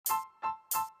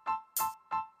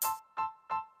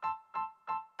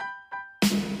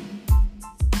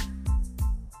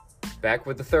Back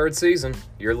with the third season.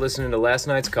 You're listening to Last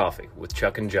Night's Coffee with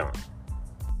Chuck and Jon.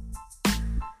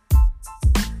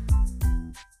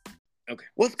 Okay.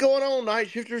 What's going on,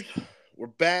 Nightshifters? We're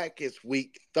back. It's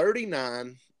week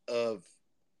 39 of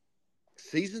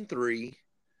season 3.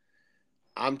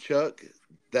 I'm Chuck.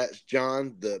 That's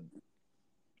Jon, the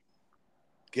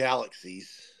galaxy's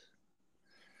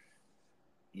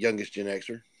youngest Gen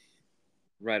Xer.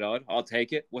 Right on. I'll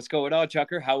take it. What's going on,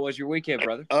 Chucker? How was your weekend,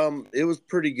 brother? It was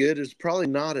pretty good. It's probably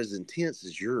not as intense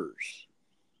as yours.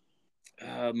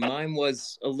 Mine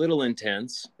was a little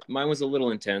intense.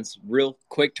 Real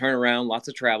quick turnaround, lots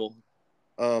of travel.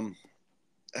 How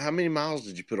many miles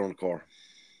did you put on the car?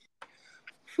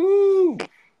 Whew.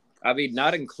 I mean,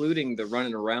 not including the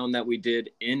running around that we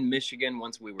did in Michigan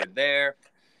once we were there.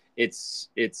 It's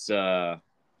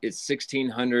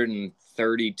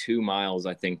 1,632 miles,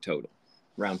 I think, total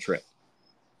round trip.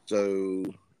 So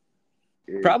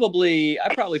I probably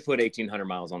put 1,800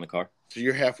 miles on the car. So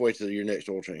you're halfway to your next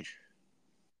oil change.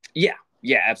 Yeah,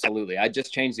 absolutely. I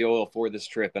just changed the oil for this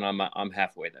trip, and I'm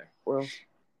halfway there. Well,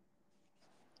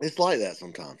 it's like that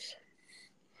sometimes.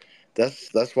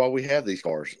 That's why we have these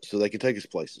cars, so they can take us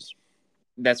places.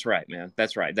 That's right, man.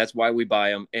 That's right. That's why we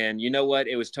buy them. And you know what?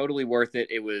 It was totally worth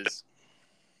it. It was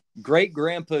great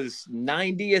grandpa's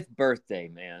 90th birthday,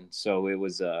 man. So it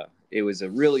was a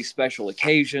really special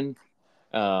occasion.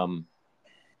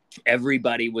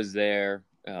 Everybody was there.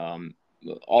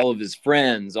 All of his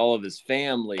friends, all of his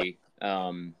family.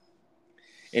 And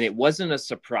it wasn't a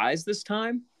surprise this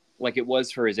time like it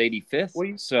was for his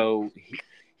 85th. So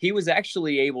he was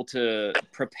actually able to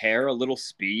prepare a little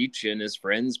speech, and his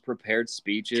friends prepared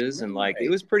speeches. And it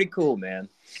was pretty cool, man.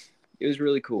 It was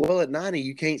really cool. Well, at 90,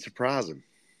 you can't surprise him.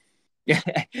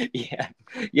 Yeah.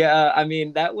 I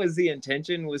mean, that was the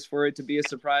intention, was for it to be a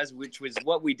surprise, which was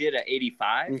what we did at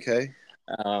 85. Okay.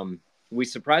 We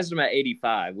surprised him at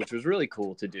 85, which was really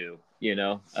cool to do, you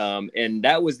know. And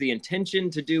that was the intention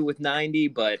to do with 90,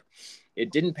 but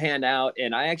it didn't pan out.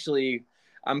 And I'm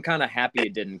kind of happy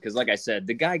it didn't, because like I said,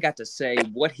 the guy got to say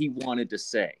what he wanted to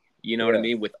say. You know what I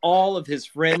mean? With all of his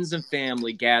friends and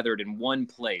family gathered in one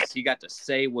place, he got to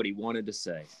say what he wanted to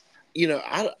say. You know,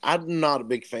 I'm not a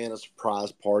big fan of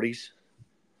surprise parties.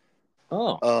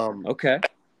 Oh, okay.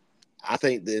 I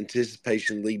think the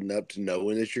anticipation leading up to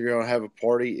knowing that you're going to have a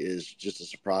party is just a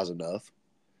surprise enough.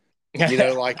 You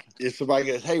know, like if somebody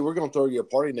goes, "Hey, we're going to throw you a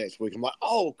party next week," I'm like,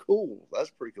 "Oh, cool. That's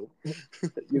pretty cool."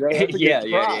 You know, that's a good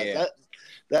surprise. Yeah.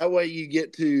 That way you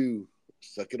get to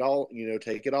suck it all, you know,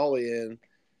 take it all in.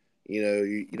 You know,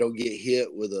 you don't get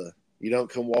hit with you don't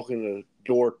come walking the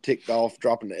door ticked off,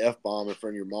 dropping the F-bomb in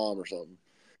front of your mom or something.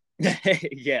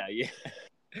 Yeah.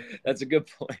 That's a good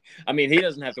point. I mean, he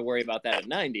doesn't have to worry about that at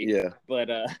 90. Yeah. But,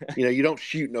 you know, you don't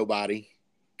shoot nobody.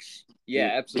 Yeah,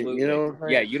 absolutely. You know,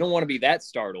 yeah, you don't want to be that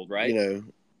startled, right?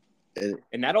 You know.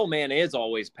 And that old man is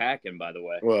always packing, by the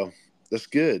way. Well, that's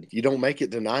good. You don't make it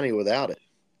to 90 without it.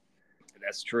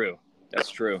 That's true.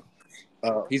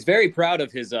 He's very proud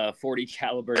of his 40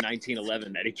 caliber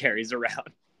 1911 that he carries around.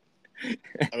 I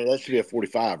mean, that should be a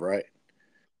 45, right?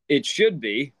 It should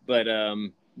be, but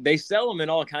they sell them in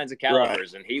all kinds of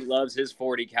calibers, and he loves his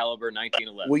 40 caliber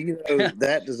 1911. Well, you know,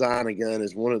 that design of gun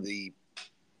is one of the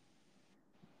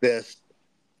best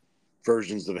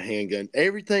versions of a handgun.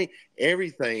 Everything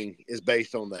is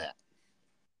based on that.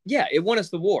 Yeah, it won us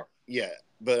the war. Yeah,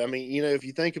 but I mean, you know, if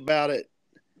you think about it,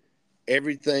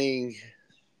 everything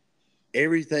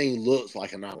looks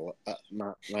like a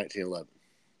 1911.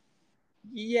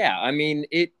 Yeah, I mean,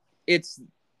 it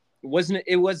was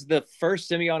the first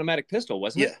semi-automatic pistol,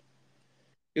 wasn't it? Yeah.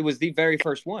 It was the very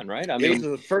first one, right? I mean, it was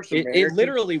the first it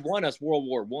literally won us World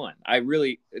War I. I've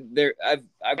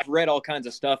read all kinds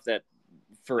of stuff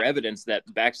for evidence that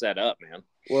backs that up, man.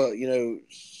 Well, you know,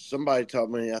 somebody taught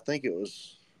me, I think it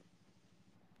was,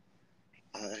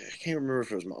 I can't remember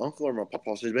if it was my uncle or my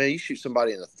papa, said, "Man, you shoot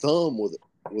somebody in the thumb with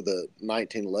a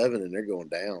 1911 and they're going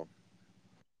down."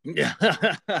 Yeah.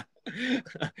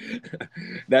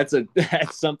 That's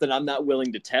something I'm not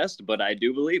willing to test, but I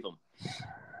do believe them.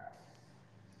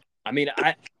 I mean,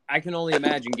 I can only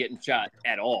imagine getting shot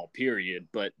at all, period.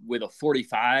 But with a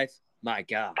 45, my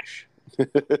gosh.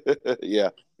 Yeah.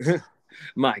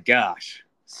 My gosh.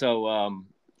 So,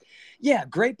 yeah,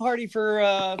 great party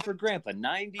for Grandpa.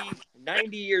 90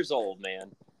 years old,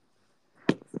 man.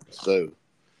 So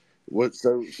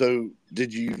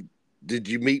did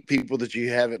you meet people that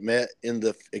you haven't met in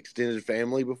the extended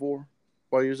family before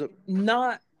while you was up?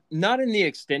 Not in the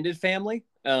extended family.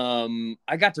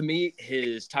 I got to meet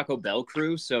his Taco Bell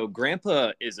crew. So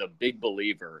Grandpa is a big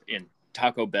believer in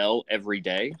Taco Bell every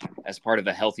day as part of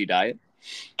a healthy diet.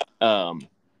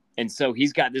 And so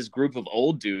he's got this group of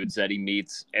old dudes that he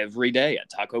meets every day at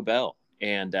Taco Bell.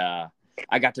 And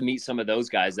I got to meet some of those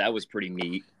guys. That was pretty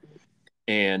neat.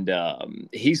 And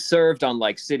he served on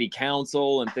like city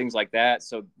council and things like that.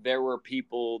 So there were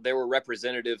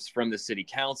representatives from the city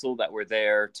council that were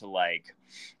there to like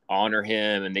honor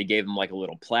him. And they gave him like a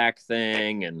little plaque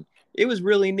thing. And it was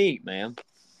really neat, man.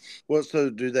 Well, so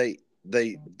do they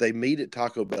meet at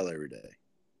Taco Bell every day?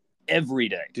 Every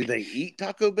day. Do they eat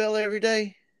Taco Bell every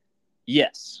day?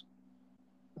 Yes.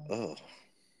 Oh.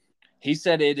 He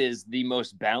said it is the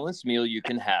most balanced meal you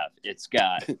can have. It's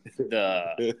got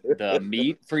the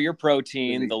meat for your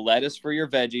protein, the lettuce for your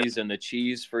veggies, and the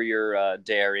cheese for your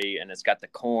dairy, and it's got the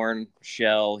corn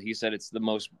shell. He said it's the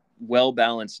most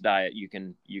well-balanced diet you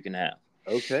can have.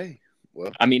 Okay.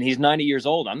 Well, I mean, he's 90 years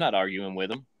old. I'm not arguing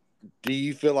with him. Do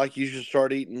you feel like you should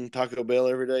start eating Taco Bell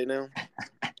every day now?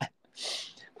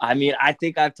 I mean, I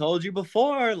think I've told you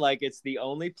before, like it's the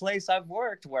only place I've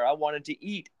worked where I wanted to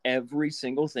eat every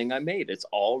single thing I made. It's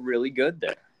all really good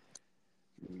there.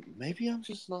 Maybe I'm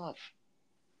just not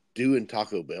doing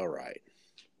Taco Bell right.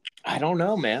 I don't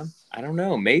know, man. I don't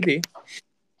know. Maybe.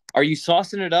 Are you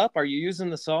saucing it up? Are you using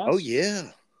the sauce? Oh,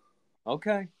 yeah.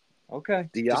 Okay.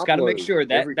 Diablo, just got to make sure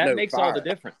that makes all the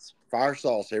difference. Fire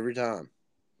sauce every time.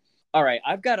 All right,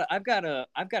 I've got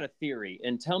a theory,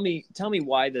 and tell me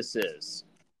why this is.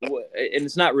 And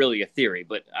it's not really a theory,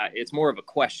 but it's more of a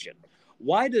question.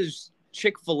 Why does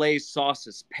Chick-fil-A's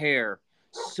sauces pair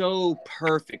so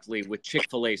perfectly with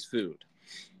Chick-fil-A's food?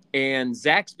 And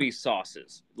Zaxby's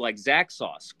sauces, like Zax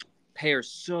sauce, pair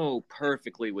so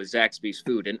perfectly with Zaxby's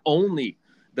food and only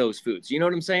those foods. You know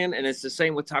what I'm saying? And it's the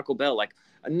same with Taco Bell. Like,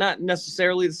 not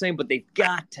necessarily the same, but you've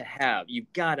got to have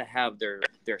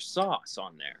their sauce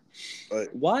on there.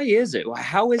 Why is it?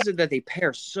 How is it that they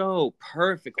pair so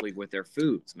perfectly with their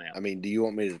foods, man? I mean, do you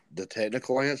want me the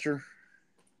technical answer?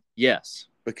 Yes.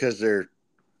 Because their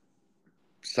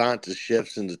scientists,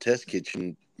 chefs in the test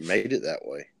kitchen made it that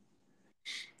way.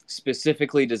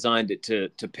 Specifically designed it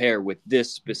to pair with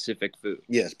this specific food.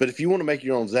 Yes, but if you want to make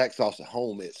your own Zax sauce at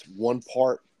home, it's 1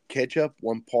 part ketchup,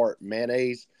 1 part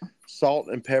mayonnaise, salt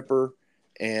and pepper,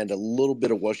 and a little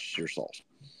bit of Worcestershire sauce.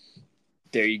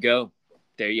 There you go.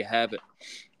 There you have it.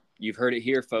 You've heard it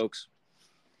here, folks.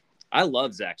 I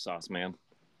love Zax sauce, man.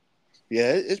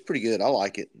 Yeah, it's pretty good. I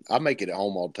like it. I make it at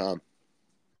home all the time.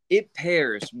 It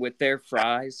pairs with their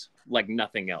fries like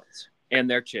nothing else, and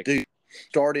their chicken. Dude,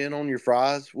 start in on your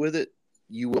fries with it,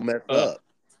 you will mess up.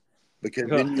 Because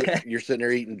then you're sitting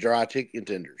there eating dry chicken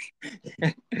tenders.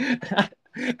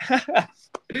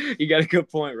 You got a good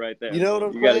point right there. You know what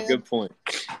I'm saying? You got a good point.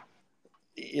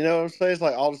 You know what I'm saying? It's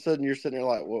like all of a sudden you're sitting there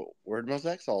like, well, where'd my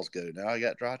Zax sauce go? Now I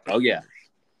got dry chicken tenders.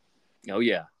 Oh,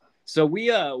 yeah. So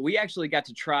we actually got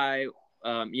to try,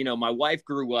 my wife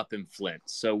grew up in Flint.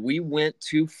 So we went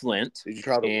to Flint. Did you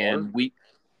try the water?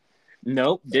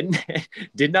 Nope,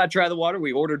 did not try the water.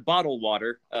 We ordered bottled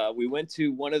water. We went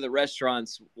to one of the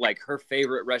restaurants, like her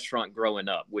favorite restaurant growing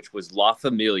up, which was La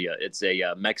Familia. It's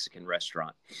a Mexican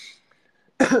restaurant.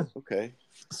 Okay.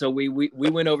 So we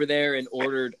went over there and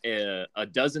ordered a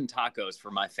dozen tacos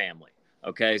for my family.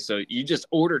 Okay, so you just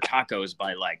order tacos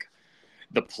by like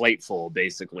the plateful,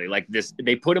 basically. Like this,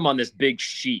 they put them on this big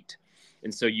sheet,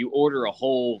 and so you order a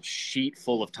whole sheet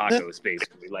full of tacos,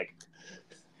 basically, like.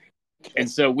 And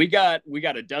so we got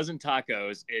a dozen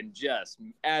tacos and just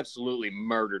absolutely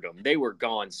murdered them. They were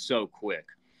gone so quick.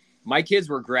 My kids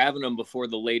were grabbing them before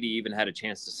the lady even had a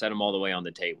chance to set them all the way on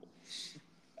the table.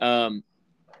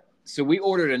 So we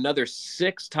ordered another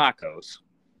 6 tacos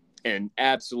and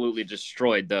absolutely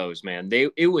destroyed those, man.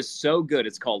 It was so good.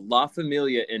 It's called La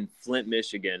Familia in Flint,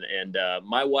 Michigan. And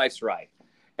my wife's right.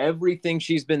 Everything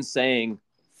she's been saying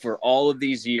for all of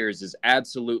these years is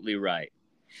absolutely right.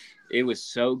 It was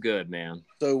so good, man.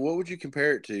 So what would you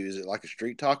compare it to? Is it like a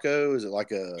street taco? Is it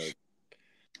like a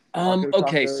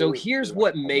okay, so here's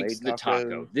what makes the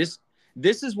taco. This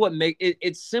is what make it.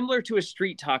 It's similar to a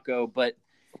street taco, but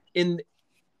it's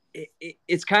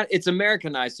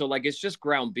Americanized. So like it's just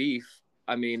ground beef.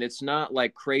 I mean, it's not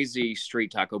like crazy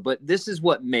street taco, but this is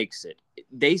what makes it.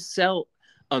 They sell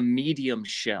a medium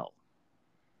shell.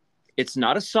 It's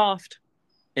not a soft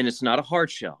and it's not a hard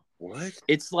shell. What?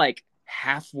 It's like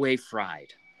halfway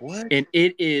fried. What? And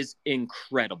it is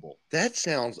incredible. That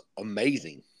sounds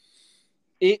amazing.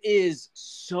 It is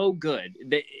so good.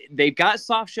 They've got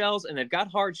soft shells and they've got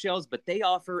hard shells, but they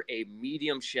offer a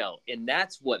medium shell. And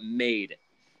that's what made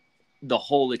the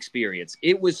whole experience.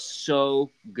 It was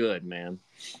so good, man.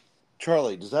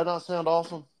 Charlie, does that not sound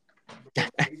awesome?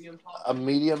 A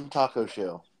medium taco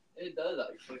shell. It does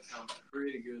actually sound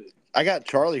pretty good. I got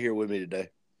Charlie here with me today.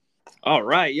 All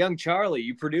right, young Charlie,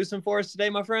 you producing for us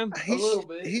today, my friend?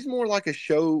 He's more like a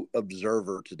show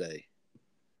observer today.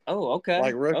 Oh, okay.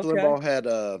 Like Rush Limbaugh had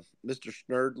Mr.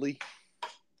 Snerdley.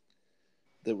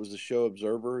 That was the show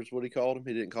observer, is what he called him.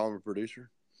 He didn't call him a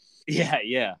producer.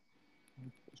 Yeah.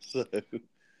 So,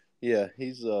 yeah,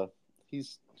 he's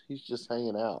just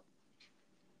hanging out.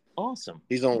 Awesome.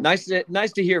 He's on. Nice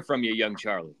to hear from you, young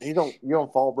Charlie. You're on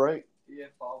fall break. Yeah,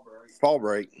 fall break. Fall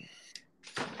break.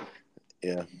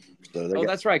 Yeah. So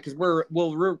that's right, because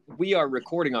we are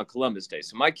recording on Columbus Day,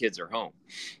 so my kids are home.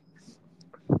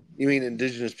 You mean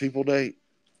Indigenous People Day?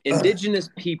 Indigenous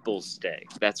Peoples Day.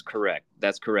 That's correct.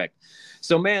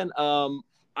 So, man,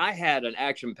 I had an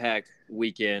action-packed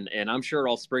weekend, and I'm sure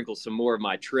I'll sprinkle some more of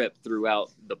my trip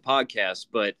throughout the podcast,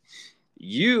 but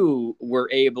you were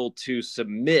able to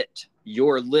submit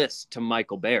your list to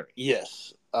Michael Berry.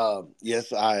 Yes.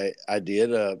 Yes, I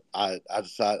did. I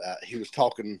decided he was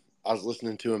talking. I was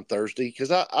listening to him Thursday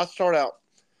because I start out.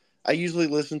 I usually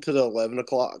listen to the 11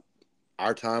 o'clock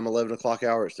our time, 11 o'clock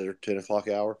hour instead of 10 o'clock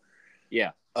hour. Yeah.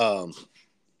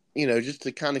 Just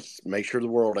to kind of make sure the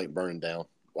world ain't burning down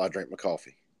while I drink my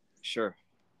coffee. Sure.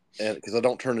 And because I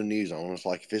don't turn the news on, it's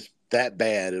like if it's that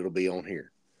bad, it'll be on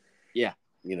here. Yeah.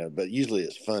 But usually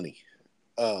it's funny.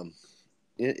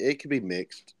 It could be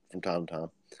mixed from time to time,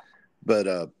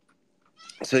 but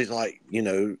so he's like,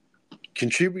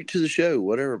 contribute to the show,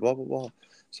 whatever, blah blah blah.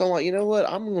 So I'm like, you know what?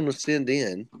 I'm going to send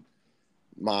in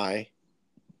my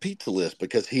pizza list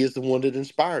because he is the one that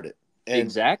inspired it. And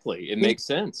exactly, it makes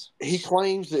sense. He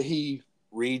claims that he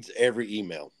reads every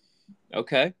email.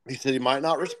 Okay. He said he might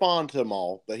not respond to them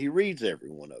all, but he reads every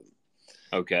one of them.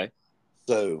 Okay.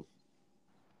 So,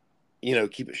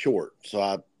 keep it short. So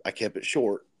I kept it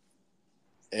short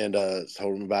and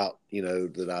told him about,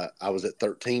 that I was at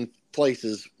 13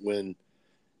 places when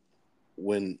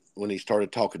he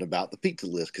started talking about the pizza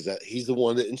list because he's the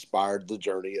one that inspired the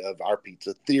journey of our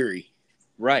pizza theory.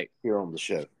 Right. Here on the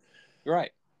show.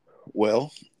 Right.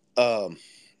 Well,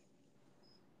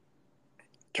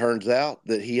 turns out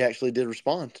that he actually did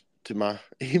respond to my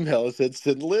email and said,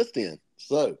 send the list in.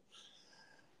 So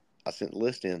I sent the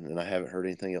list in and I haven't heard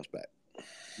anything else back.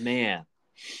 Man.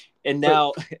 And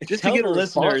now just tell to get the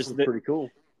listeners that pretty cool.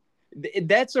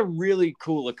 That's a really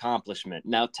cool accomplishment.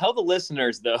 Now tell the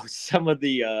listeners though, some of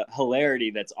the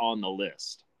hilarity that's on the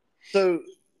list. So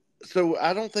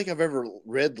I don't think I've ever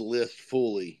read the list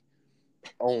fully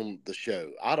on the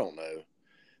show. I don't know.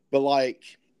 But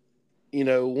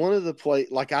one of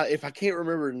the if I can't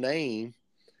remember the name,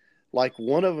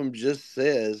 one of them just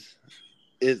says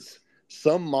it's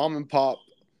some mom and pop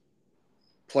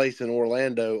place in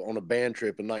Orlando on a band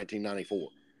trip in 1994.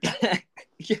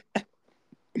 Yeah.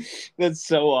 That's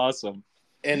so awesome.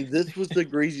 And this was the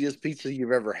greasiest pizza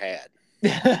you've ever had.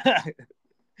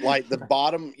 The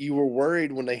bottom, you were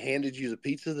worried when they handed you the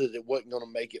pizza that it wasn't going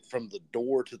to make it from the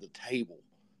door to the table.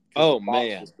 Oh, the box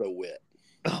man. was so wet.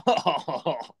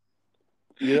 Oh.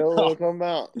 You know what I'm talking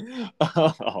about?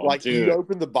 Oh, dude. You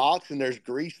open the box and there's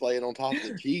grease laying on top of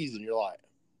the cheese, and you're like,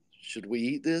 should we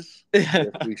eat this? Yes,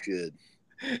 we should.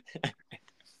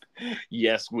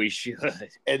 Yes, we should.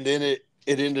 And then it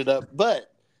ended up, but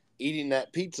eating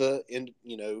that pizza, and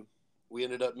we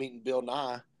ended up meeting Bill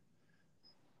Nye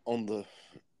on the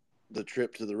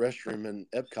trip to the restroom in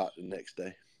Epcot the next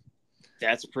day.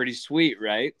 That's pretty sweet,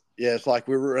 right? Yeah, it's like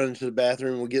we were running to the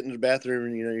bathroom. We get into the bathroom,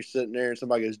 and you're sitting there, and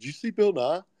somebody goes, "Did you see Bill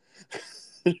Nye?"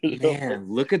 Man,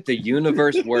 look at the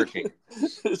universe working.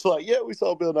 It's like, yeah, we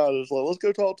saw Bill Nye. It's like, let's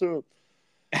go talk to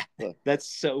him. That's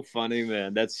so funny,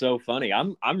 man. That's so funny.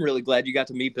 I'm really glad you got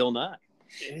to meet Bill Nye.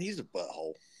 He's a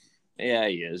butthole. Yeah,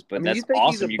 he is. But I mean, that's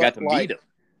awesome. You got to meet him.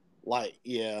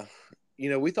 Yeah,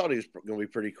 we thought he was going to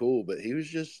be pretty cool, but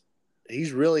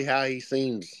he's really how he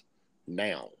seems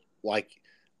now. Like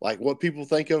what people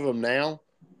think of him now.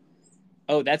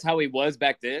 Oh, that's how he was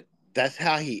back then? That's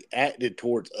how he acted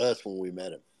towards us when we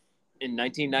met him. In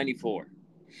 1994.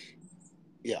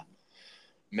 Yeah.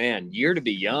 Man, year to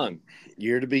be young.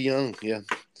 Year to be young, yeah.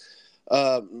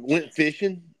 Went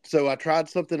fishing, so I tried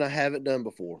something I haven't done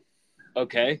before.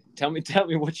 Okay. Tell me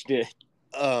what you did.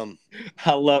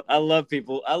 I love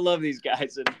people. I love these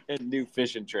guys and new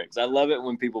fishing tricks. I love it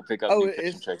when people pick up new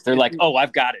fishing tricks. They're like, "Oh,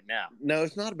 I've got it now." No,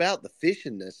 it's not about the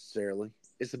fishing necessarily.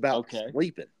 It's about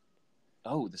sleeping.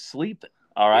 Oh, the sleeping.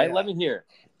 All right, yeah. Let me hear.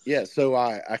 Yeah, so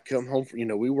I come home from,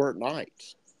 we work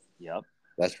nights. Yep.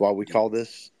 That's why we call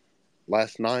this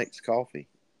last night's coffee.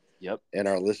 Yep. And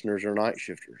our listeners are night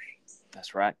shifters.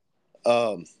 That's right.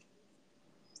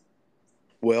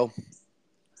 Well,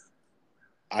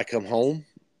 I come home,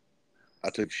 I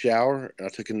took a shower, and I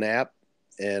took a nap,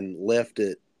 and left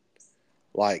at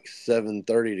like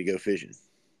 7:30 to go fishing.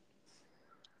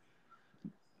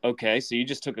 Okay, so you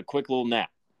just took a quick little nap.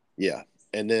 Yeah.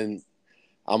 And then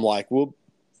I'm like, well,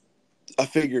 I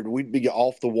figured we'd be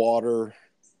off the water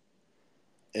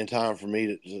in time for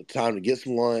me to get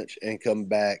some lunch and come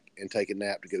back and take a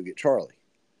nap to go get Charlie.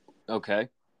 Okay.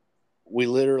 We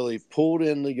literally pulled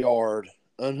in the yard,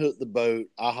 unhooked the boat.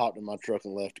 I hopped in my truck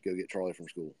and left to go get Charlie from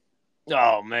school.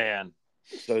 Oh, man.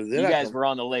 So then you guys were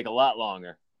on the lake a lot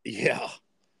longer. Yeah.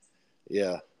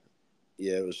 Yeah.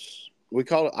 Yeah, it was. We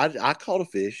caught. I caught a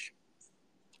fish.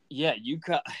 Yeah, you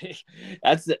caught.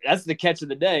 That's the catch of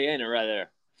the day, ain't it? Right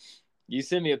there. You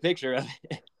sent me a picture of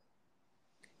it.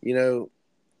 You know,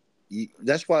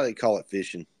 that's why they call it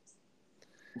fishing.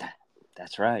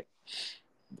 That's right.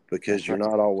 Because you're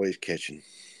not always catching.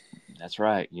 That's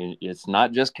right. It's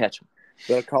not just catching.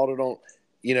 But I caught it on.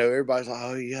 Everybody's like,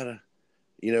 oh, you gotta.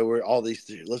 We're all these.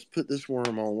 Let's put this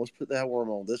worm on. Let's put that worm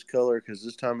on this color because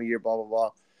this time of year, blah blah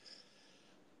blah.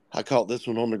 I caught this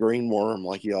one on the green worm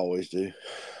like you always do.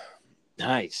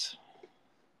 Nice.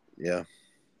 Yeah.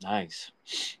 Nice.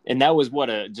 And that was what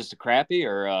just a crappie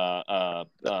or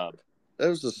that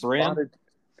was a spotted.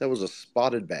 That was a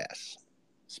spotted bass.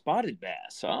 Spotted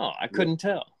bass. Oh, I couldn't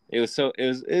tell. It was a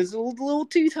little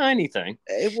too tiny thing.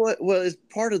 It's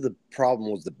part of the problem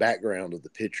was the background of the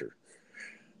picture.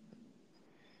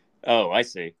 Oh, I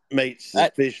see. Makes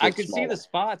the fish I could smaller. see the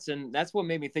spots, and that's what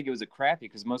made me think it was a crappie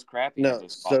because most crappie have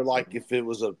those spots. So if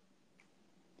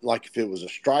it was a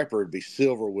striper, it'd be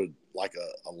silver with like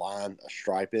a line, a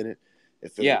stripe in it.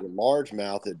 If it was a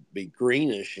largemouth, it'd be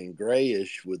greenish and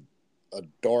grayish with a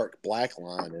dark black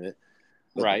line in it.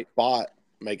 But the spot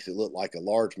makes it look like a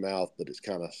largemouth, but it's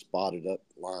kind of spotted up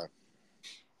line.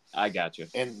 I got you.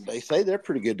 And they say they're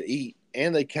pretty good to eat,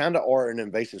 and they kind of are an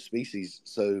invasive species,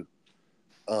 so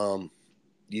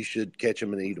you should catch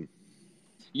them and eat them.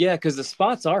 Yeah, because the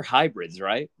spots are hybrids,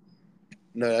 right?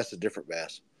 No, that's a different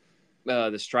bass.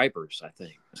 The stripers, I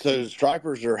think. So the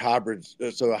stripers are hybrids.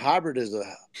 So a hybrid is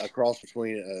a cross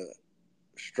between a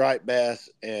striped bass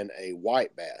and a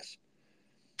white bass.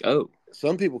 Oh.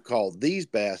 Some people call these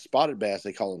bass, spotted bass,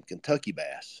 they call them Kentucky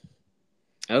bass.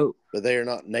 Oh. But they are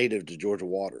not native to Georgia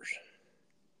waters.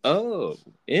 Oh,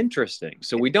 interesting.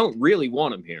 So we don't really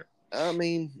want them here. I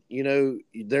mean,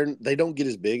 they don't get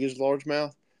as big as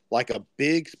largemouth. Like a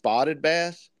big spotted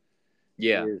bass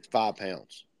is 5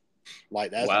 pounds.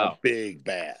 Like that's a big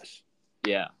bass.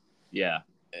 Yeah. Yeah.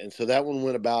 And so that one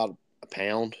went about a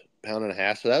pound and a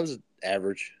half. So that was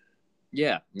average.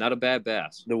 Yeah, not a bad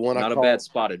bass. Not a bad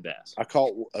spotted bass. I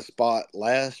caught a spot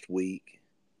last week,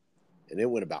 and it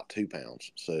went about 2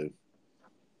 pounds. So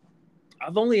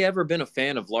I've only ever been a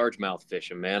fan of largemouth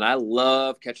fishing, man. I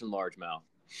love catching largemouth.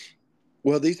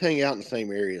 Well, these hang out in the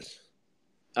same areas.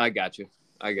 I got you.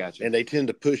 And they tend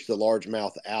to push the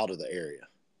largemouth out of the area.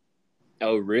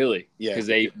 Oh, really? Yeah.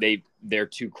 Because they're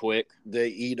too quick. They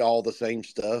eat all the same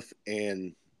stuff,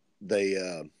 and they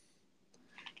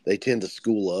tend to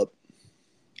school up.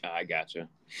 I gotcha.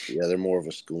 Yeah, they're more of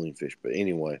a schooling fish. But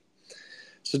anyway,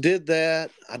 so did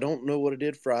that. I don't know what I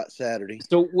did Friday, Saturday.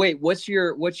 So wait, what's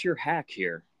your hack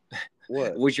here?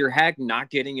 What was your hack?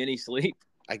 Not getting any sleep?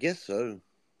 I guess so.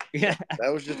 Yeah,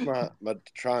 that was just my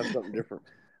trying something different.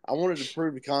 I wanted to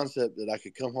prove the concept that I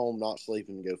could come home, not sleep,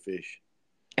 and go fish.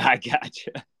 I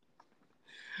gotcha.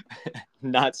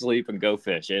 Not sleep and go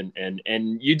fish,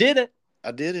 and you did it.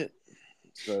 I did it.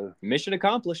 So mission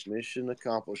accomplished.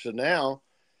 So now,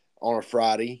 on a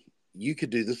Friday, you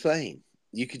could do the same.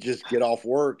 You could just get off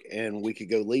work and we could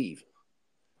go leave.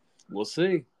 We'll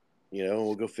see.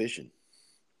 We'll go fishing.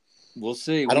 We'll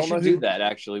see. We should do that,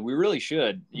 actually. We really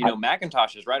should.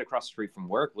 McIntosh is right across the street from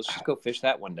work. Let's just go fish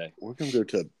that one day. We're going to go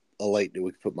to a lake that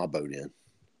we can put my boat in.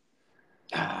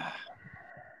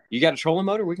 You got a trolling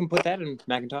motor? We can put that in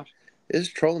McIntosh. It's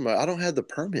a trolling motor. I don't have the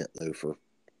permit, though, for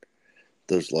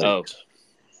those lakes.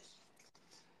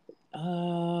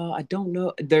 I don't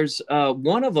know. There's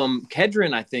one of them,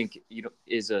 Kedron, I think,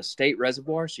 is a state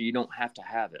reservoir, so you don't have to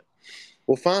have it.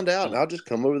 We'll find out. And I'll just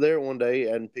come over there one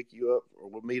day and pick you up, or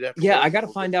we'll meet after. Yeah, I got to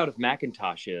find out if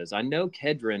McIntosh is. I know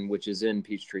Kedron, which is in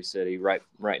Peachtree City, right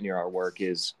near our work,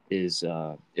 is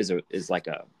like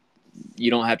a.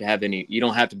 You don't have to have any. You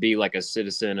don't have to be like a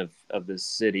citizen of the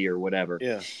city or whatever.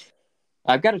 Yeah.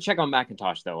 I've got to check on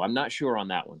McIntosh though. I'm not sure on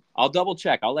that one. I'll double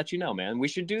check. I'll let you know, man. We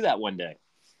should do that one day.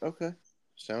 Okay.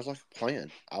 Sounds like a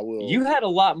plan. I will. You had a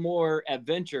lot more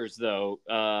adventures, though.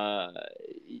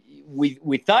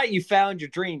 We thought you found your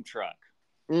dream truck.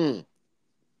 Oh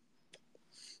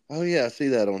yeah, I see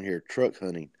that on here. Truck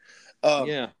hunting.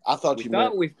 Yeah, I thought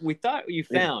we thought you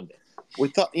found it. We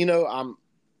thought,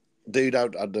 dude, I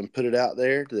done put it out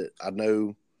there that I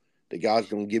know that God's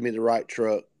going to give me the right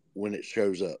truck when it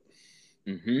shows up.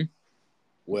 Mm-hmm.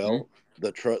 Well,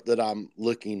 the truck that I'm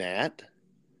looking at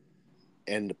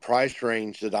and the price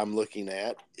range that I'm looking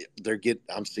at,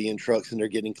 I'm seeing trucks and they're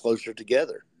getting closer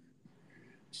together.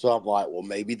 So I'm like, well,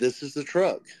 maybe this is the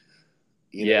truck.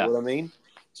 You know what I mean?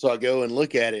 So I go and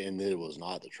look at it, and it was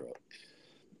not the truck.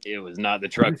 It was not the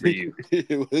truck for you.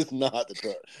 It was not the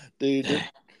truck, dude.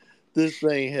 This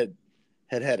thing had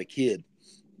a kid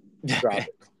drive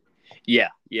it. Yeah.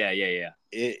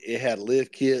 It had a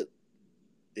lift kit.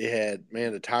 It had,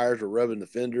 man, the tires were rubbing the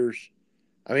fenders.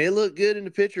 I mean, it looked good in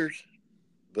the pictures,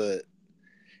 but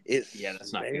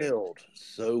that's not smelled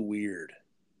so weird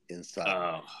inside.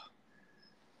 Oh.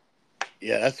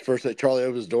 Yeah, that's the first thing. Charlie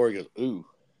opens the door. He goes, ooh.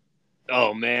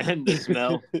 Oh, man, the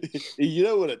smell. You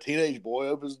know when a teenage boy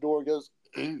opens the door and goes,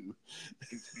 ooh.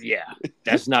 Yeah,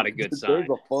 that's not a good sign. There's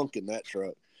a funk in that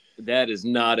truck. That is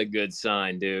not a good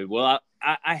sign, dude. Well,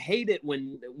 I hate it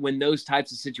when those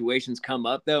types of situations come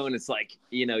up, though, and it's like,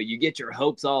 you get your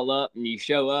hopes all up and you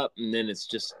show up, and then it's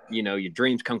just, your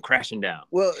dreams come crashing down.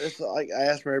 Well, it's like I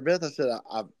asked Mary Beth, I said,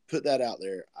 I put that out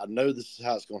there. I know this is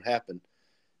how it's going to happen.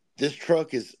 This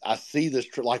truck I see this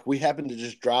truck, like we happen to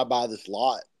just drive by this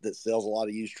lot that sells a lot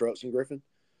of used trucks in Griffin.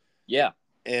 Yeah.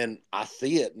 And I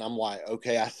see it, and I'm like,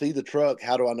 okay, I see the truck.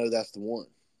 How do I know that's the one?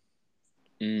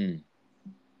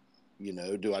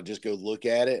 Do I just go look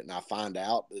at it and I find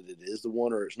out that it is the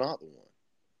one or it's not the one?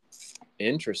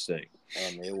 Interesting.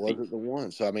 I mean, it wasn't the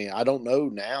one. So, I mean, I don't know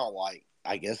now. Like,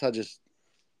 I guess I just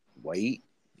wait.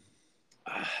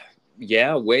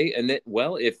 Yeah, wait. And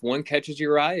if one catches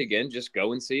your eye again, just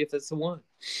go and see if it's the one.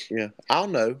 Yeah, I'll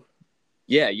know.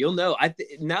 Yeah, you'll know.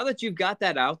 Now that you've got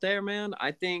that out there, man,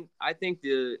 I think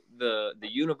the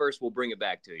universe will bring it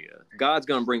back to you. God's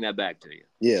gonna bring that back to you.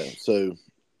 Yeah. So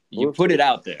you put it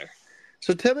out there.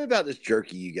 So tell me about this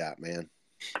jerky you got, man.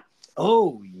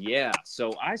 Oh yeah.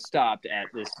 So I stopped at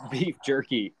this beef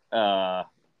jerky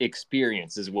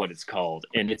experience, is what it's called,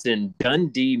 and it's in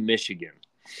Dundee, Michigan.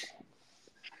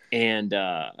 And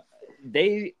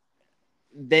they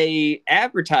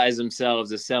advertise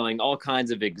themselves as selling all kinds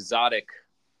of exotic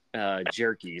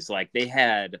jerkies. Like they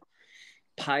had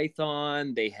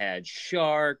python, they had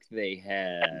shark, they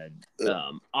had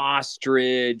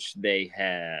ostrich, they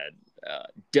had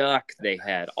duck, they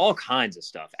had all kinds of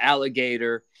stuff,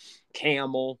 alligator,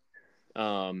 camel,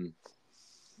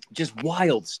 just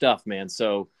wild stuff, man.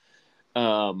 So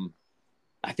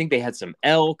I think they had some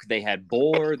elk, they had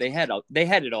boar, they had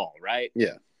it all, right?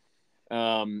 Yeah.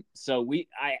 So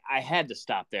I had to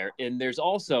stop there. And there's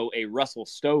also a Russell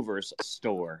Stover's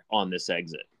store on this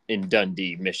exit in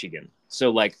Dundee, Michigan. So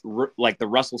like the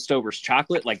Russell Stover's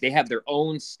chocolate, like they have their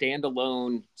own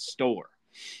standalone store.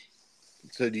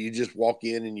 So do you just walk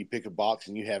in and you pick a box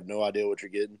and you have no idea what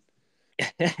you're getting?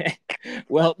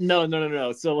 Well,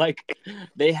 no. So like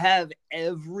they have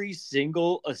every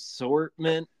single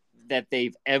assortment that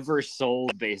they've ever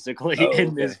sold basically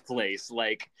in this place.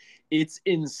 Like it's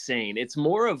insane. It's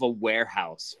more of a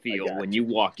warehouse feel when you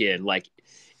walk in. Like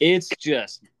it's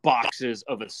just boxes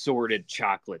of assorted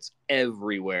chocolates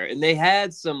everywhere. And they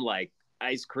had some like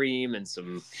ice cream and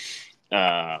some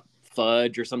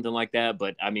fudge or something like that.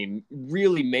 But I mean,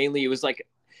 really mainly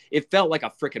it felt like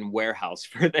a freaking warehouse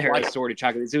for their assorted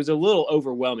chocolates. It was a little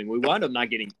overwhelming. We wound up not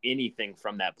getting anything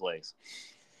from that place.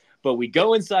 But we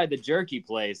go inside the jerky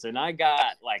place, and I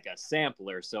got like a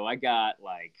sampler. So I got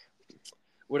like,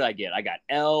 what did I get? I got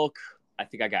elk. I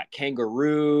think I got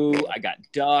kangaroo. I got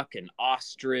duck and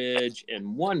ostrich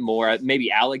and one more,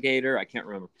 maybe alligator. I can't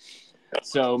remember.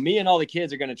 So me and all the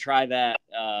kids are going to try that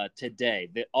today.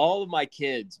 All of my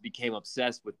kids became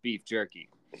obsessed with beef jerky.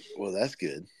 Well, that's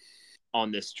good.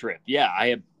 On this trip. Yeah, I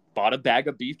had bought a bag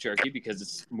of beef jerky because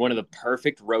it's one of the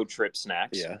perfect road trip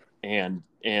snacks. Yeah. And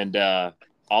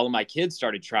all of my kids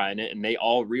started trying it, and they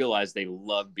all realized they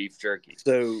love beef jerky.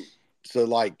 So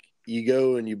like you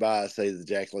go and you buy, say,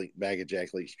 the bag of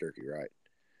Jack Leach jerky, right?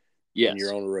 Yes. And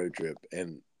you're on a road trip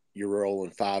and you're rolling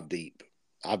 5 deep.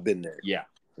 I've been there. Yeah.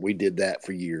 We did that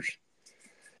for years.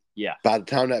 Yeah. By the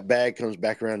time that bag comes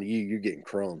back around to you, you're getting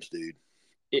crumbs, dude.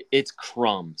 It's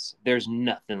crumbs. There's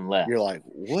nothing left. You're like,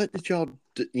 what did y'all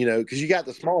do? Because you got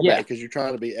the small bag because you're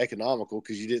trying to be economical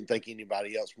because you didn't think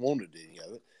anybody else wanted any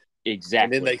of it.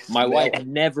 Exactly. And then my wife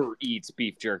never eats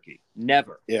beef jerky.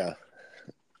 Never. Yeah.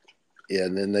 Yeah,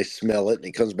 and then they smell it, and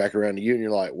it comes back around to you, and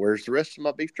you're like, where's the rest of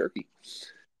my beef jerky?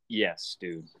 Yes,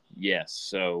 dude. Yes.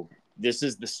 So this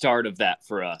is the start of that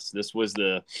for us. This was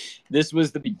the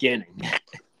beginning.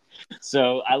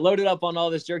 So I loaded up on all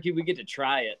this jerky. We get to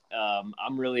try it.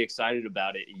 I'm really excited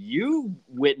about it. You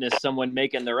witnessed someone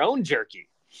making their own jerky.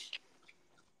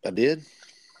 I did.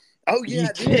 Oh yeah, You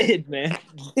I did. did, man.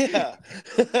 Yeah.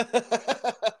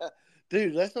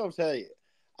 Dude, that's what I'm telling you.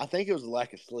 I think it was a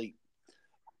lack of sleep.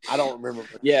 I don't remember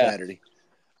Saturday.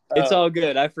 It's all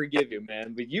good. I forgive you,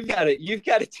 man. But you've got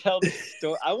to tell this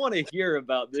story. I want to hear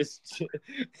about this,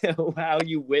 how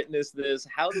you witnessed this,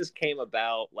 how this came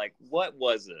about. Like, what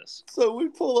was this? So we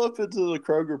pull up into the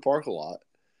Kroger parking lot,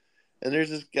 and there's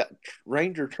this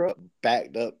Ranger truck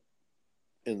backed up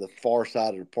in the far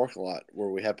side of the parking lot where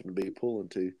we happen to be pulling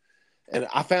to. And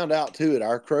I found out, too, at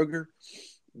our Kroger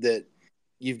that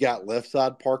you've got left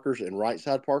side parkers and right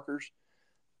side parkers.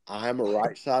 I'm a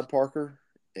right side parker,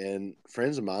 and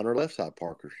friends of mine are left side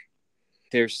parkers.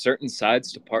 There's certain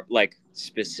sides to park, like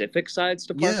specific sides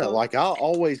to park. Yeah, like I'll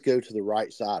always go to the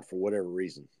right side for whatever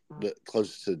reason, the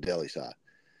closest to the deli side.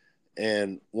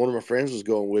 And one of my friends was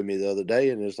going with me the other day,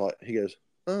 and it's like, he goes,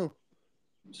 "Oh,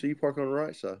 so you park on the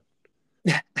right side?"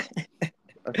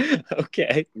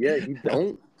 Okay. Yeah, you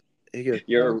don't. He goes,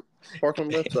 "You're park on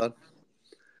the left side."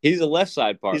 He's a left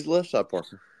side parker. He's a left side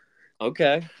parker.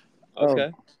 Okay.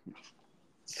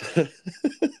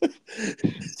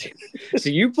 So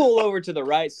you pull over to the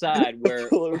right side where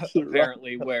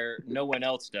where no one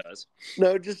else does.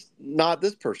 No, just not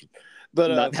this person.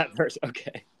 But not that person.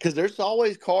 Okay. Because there's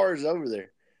always cars over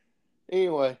there.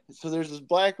 Anyway, so there's this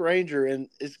black Ranger, and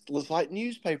it looks like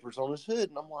newspapers on his hood.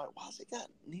 And I'm like, why's he got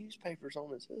newspapers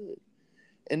on his hood?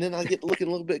 And then I get looking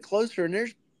a little bit closer, and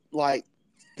there's like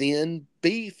thin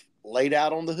beef laid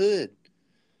out on the hood.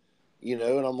 You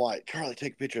know, and I'm like, Charlie,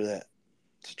 take a picture of that.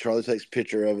 So Charlie takes a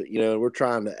picture of it. You know, we're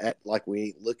trying to act like we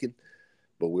ain't looking,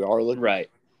 but we are looking. Right.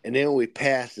 And then we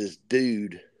pass this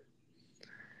dude,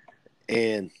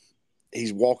 and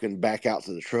he's walking back out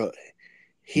to the truck.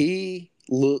 He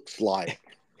looks like,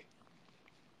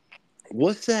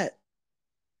 what's that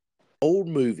old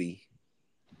movie?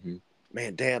 Mm-hmm.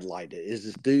 Man, Dad liked it. Is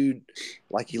this dude,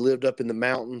 like he lived up in the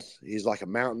mountains. He's like a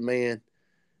mountain man,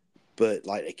 but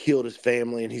like they killed his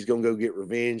family, and he's going to go get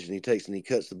revenge, and he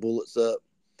cuts the bullets up,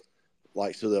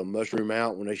 like so they'll mushroom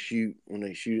out when they shoot it.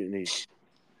 And he's,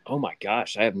 oh my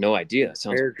gosh, I have no idea.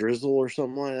 Sounds Bear Drizzle or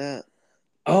something like that.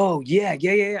 Oh yeah.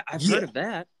 I've heard of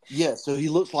that. Yeah, so he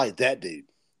looks like that dude.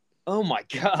 Oh my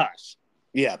gosh.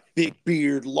 Yeah, big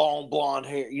beard, long blonde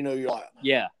hair. You know, you're like,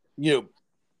 yeah, you know,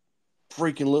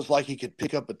 freaking looks like he could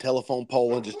pick up a telephone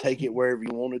pole and just take it wherever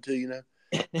you wanted to. You know.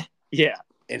 Yeah.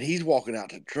 And he's walking out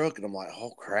to the truck, and I'm like,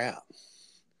 oh crap.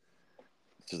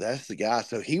 So that's the guy.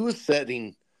 So he was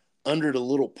sitting under the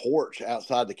little porch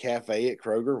outside the cafe at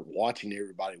Kroger, watching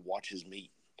everybody watch his meat.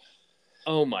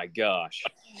 Oh my gosh.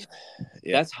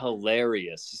 Yeah. That's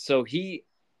hilarious. So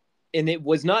and it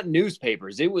was not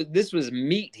newspapers. This was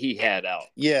meat he had out.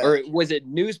 Yeah. Or was it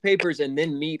newspapers and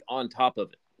then meat on top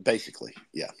of it? Basically,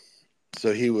 yeah.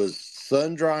 So he was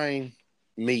sun drying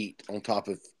meat on top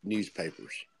of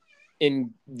newspapers.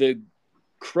 In the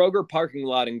Kroger parking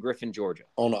lot in Griffin, Georgia.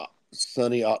 On a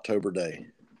sunny October day.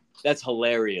 That's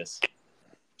hilarious.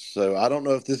 So I don't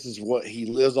know if this is what he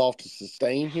lives off to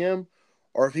sustain him,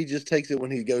 or if he just takes it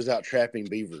when he goes out trapping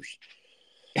beavers.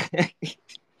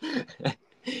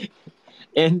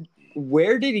 And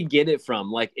where did he get it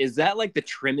from? Like, is that like the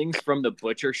trimmings from the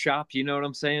butcher shop? You know what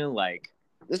I'm saying? Like,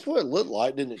 this is what it looked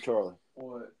like, didn't it, Charlie?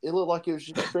 What? It looked like it was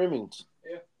just trimmings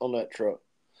on that truck.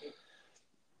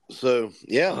 So,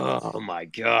 yeah. Oh my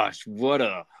gosh.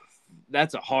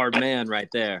 That's a hard man right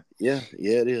there. Yeah,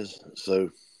 it is.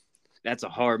 So that's a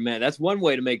hard man. That's one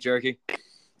way to make jerky.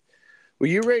 Well,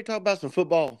 you ready to talk about some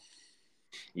football?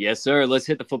 Yes, sir. Let's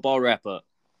hit the football wrap up.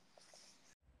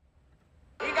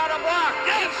 He got a block.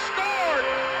 He scored.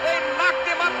 They knocked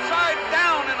him upside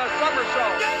down in a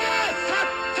somersault.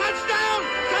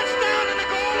 Touchdown in the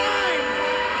goal line.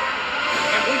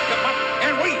 And we come up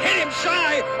and we hit him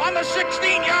shy on the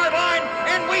 16-yard line,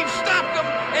 and we've stopped him,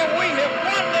 and we have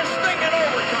won this thing in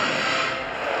overtime.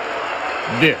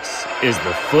 This is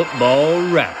the football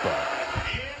wrap-up.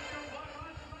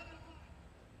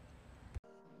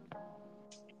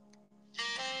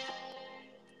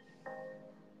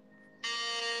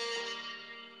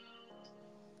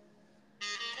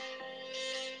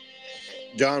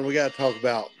 John, we got to talk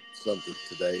about something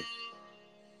today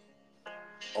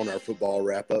on our football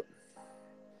wrap-up.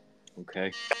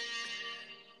 Okay.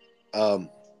 I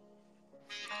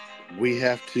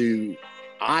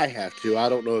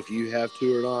don't know if you have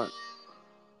to or not,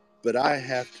 but I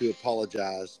have to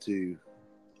apologize to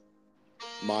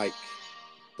Mike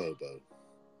Bobo.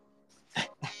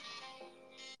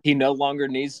 He no longer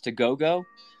needs to go?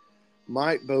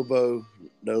 Mike Bobo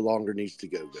no longer needs to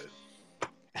go.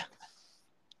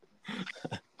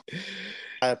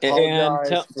 I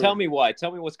apologize. And tell me why.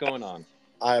 Tell me what's going on.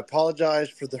 I apologize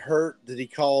for the hurt that he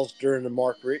caused during the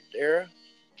Mark Richt era.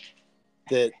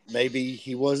 That maybe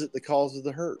he wasn't the cause of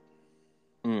the hurt.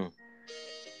 Mm.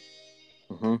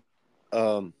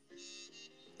 Mm-hmm.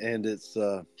 And it's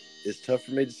tough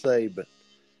for me to say, but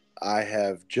I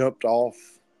have jumped off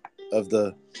of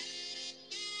the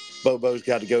Bobo's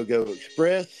Got to Go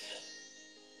Express,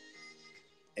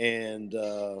 and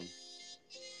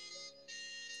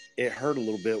it hurt a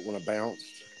little bit when I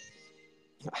bounced,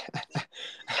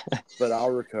 but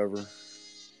I'll recover.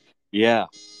 Yeah.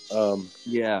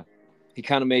 Yeah. He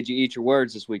kind of made you eat your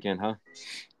words this weekend, huh?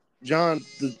 John,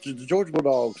 the Georgia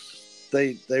Bulldogs,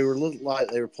 they were looked like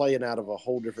they were playing out of a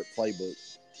whole different playbook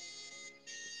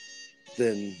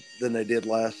than they did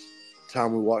last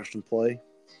time we watched them play.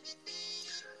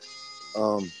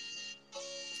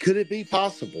 Could it be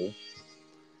possible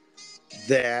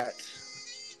that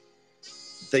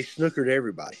they snookered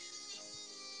everybody?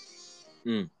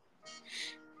 Mm.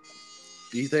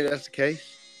 Do you think that's the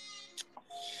case?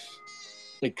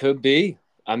 It could be.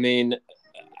 I mean,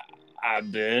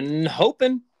 I've been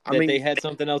hoping that they had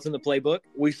something else in the playbook.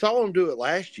 We saw them do it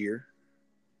last year.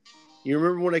 You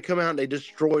remember when they come out and they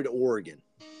destroyed Oregon?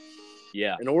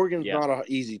 Yeah. And Oregon's not an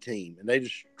easy team. And they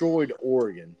destroyed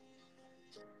Oregon.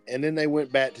 And then they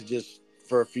went back to just,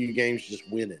 for a few games, just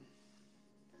winning.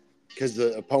 Because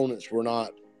the opponents were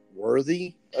not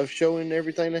worthy of showing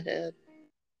everything they had.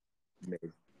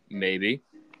 Maybe.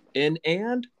 And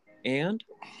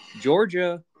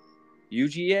Georgia,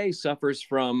 UGA suffers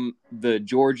from the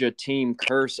Georgia team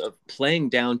curse of playing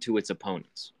down to its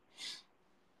opponents.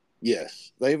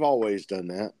 Yes, they've always done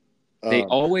that. They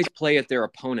always play at their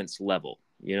opponent's level.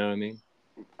 You know what I mean?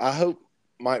 I hope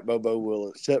Mike Bobo will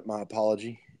accept my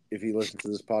apology if he listens to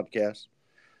this podcast.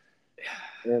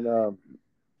 And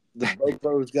the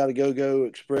Bobo's Got to Go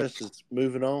Express is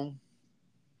moving on.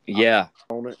 Yeah.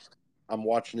 I'm on it. I'm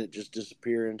watching it just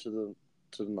disappear into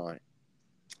the night.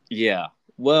 Yeah.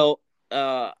 Well,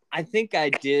 I think I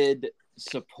did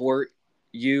support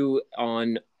you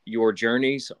on your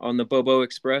journeys on the Bobo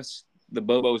Express. The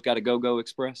Bobo's Got to Go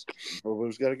Express.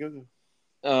 Bobo's Got to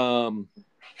Go.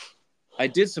 I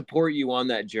did support you on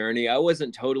that journey. I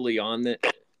wasn't totally on it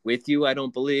with you, I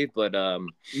don't believe, but I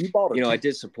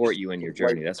did support you in your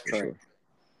journey. That's for sure.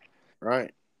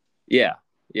 Right. Yeah.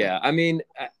 Yeah. I mean,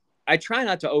 I try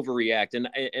not to overreact,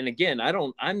 and again,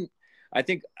 I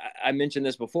think I mentioned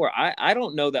this before. I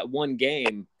don't know that one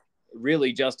game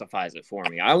really justifies it for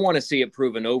me. I want to see it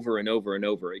proven over and over and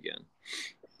over again.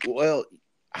 Well,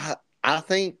 I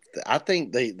think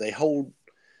they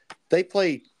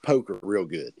play poker real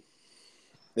good.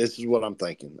 This is what I'm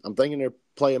thinking. I'm thinking they're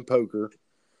playing poker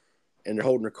and they're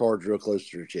holding their cards real close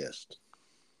to their chest.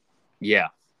 Yeah.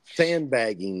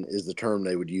 Sandbagging is the term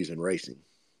they would use in racing.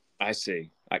 I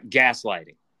see.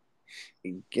 Gaslighting.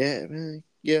 Yeah.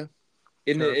 Sure.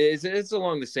 It's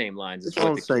along the same lines as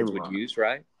what the kids would use,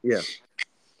 right? Yeah.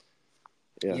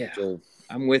 Yeah. So,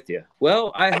 I'm with you.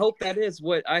 Well, I hope that is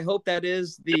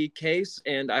the case,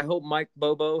 and I hope Mike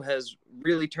Bobo has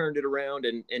really turned it around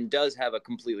and does have a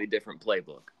completely different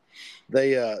playbook.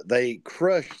 They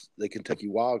crushed the Kentucky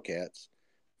Wildcats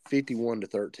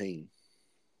 51-13.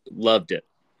 Loved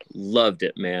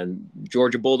it, man.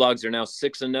 Georgia Bulldogs are now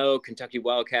 6-0. Kentucky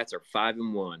Wildcats are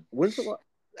 5-1. When's the?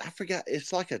 I forgot.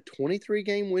 It's like a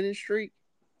 23-game winning streak.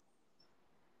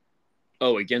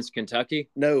 Oh, against Kentucky?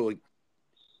 No.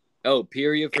 Oh,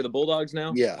 period for the Bulldogs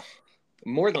now? Yeah.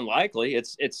 More than likely.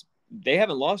 It's they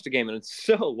haven't lost a game in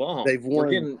so long. They've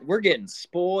won. We're getting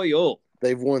spoiled.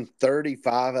 They've won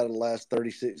 35 out of the last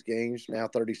 36 games. Now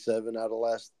 37 out of the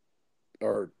last,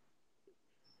 or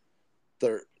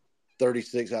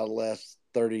 36 out of the last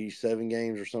 37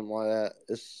 games or something like that.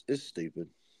 It's stupid.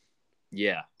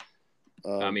 Yeah.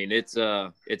 I mean, it's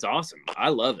awesome. I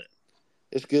love it.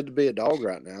 It's good to be a dog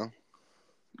right now.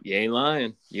 You ain't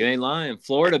lying.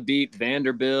 Florida beat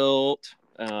Vanderbilt.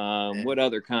 What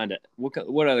other kind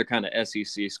of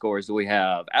SEC scores do we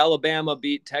have? Alabama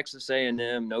beat Texas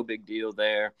A&M. No big deal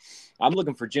there. I'm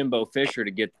looking for Jimbo Fisher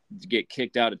to get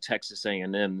kicked out of Texas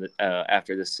A&M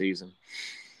after this season.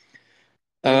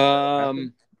 Huh?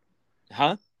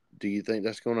 Do you think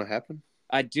that's going to happen?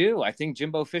 I do. I think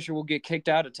Jimbo Fisher will get kicked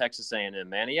out of Texas A&M,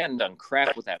 man. He hadn't done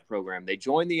crap with that program. They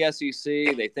joined the SEC.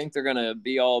 They think they're going to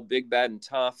be all big, bad, and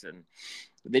tough, and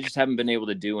they just haven't been able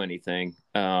to do anything.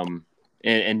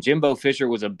 And Jimbo Fisher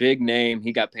was a big name.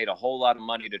 He got paid a whole lot of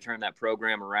money to turn that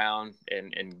program around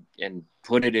and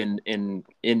put it in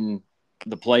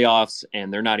the playoffs,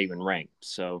 and they're not even ranked.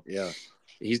 So yeah,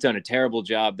 He's done a terrible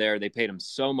job there. They paid him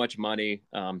so much money,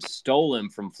 stole him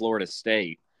from Florida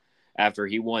State after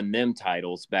he won them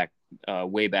titles back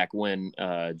way back when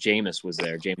Jameis was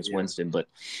there, Jameis Winston. But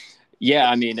yeah,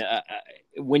 I mean,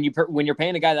 when you're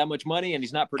paying a guy that much money and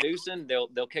he's not producing,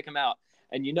 they'll kick him out.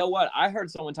 And you know what? I heard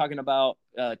someone talking about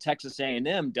Texas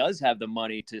A&M does have the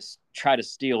money to try to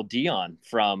steal Dion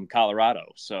from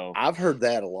Colorado. So I've heard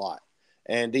that a lot.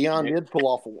 And Dion did pull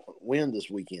off a win this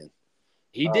weekend.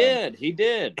 He did. He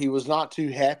did. He was not too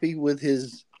happy with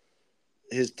his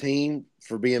team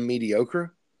for being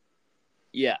mediocre.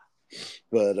 Yeah.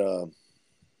 But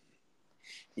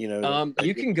you know,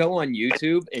 you can go on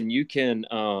YouTube and you can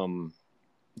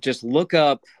just look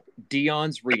up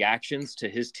Dion's reactions to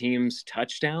his team's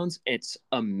touchdowns. It's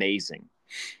amazing.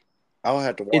 I'll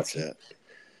have to watch that.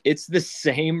 It's the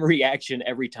same reaction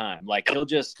every time. Like he'll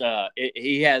just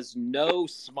he has no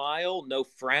smile, no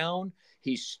frown.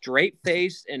 He's straight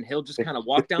faced and he'll just kind of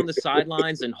walk down the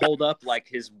sidelines and hold up like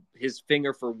his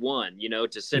finger for one, you know,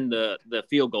 to send the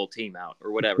field goal team out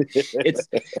or whatever.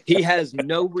 He has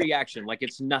no reaction, like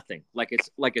it's nothing. Like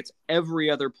it's every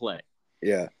other play.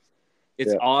 Yeah.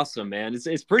 It's awesome, man.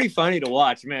 It's pretty funny to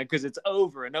watch, man, because it's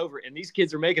over and over. And these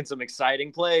kids are making some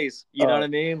exciting plays. You know what I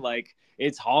mean? Like,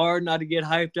 it's hard not to get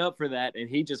hyped up for that. And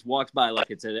he just walks by like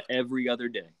it's every other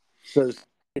day. So Saturday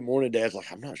morning, Dad's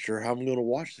like, I'm not sure how I'm going to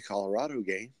watch the Colorado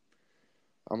game.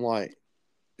 I'm like,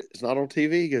 it's not on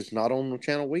TV. It's not on the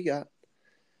channel we got.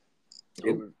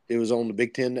 It was on the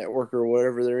Big Ten Network or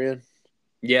whatever they're in.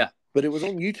 Yeah. But it was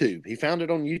on YouTube. He found it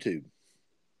on YouTube.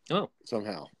 Oh.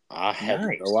 Somehow. I had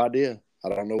no idea. I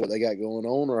don't know what they got going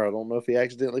on, or I don't know if he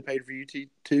accidentally paid for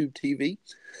YouTube TV.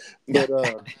 But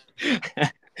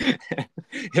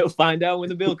he'll find out when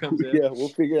the bill comes in. Yeah, we'll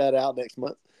figure that out next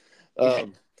month.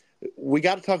 We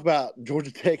got to talk about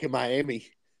Georgia Tech and Miami.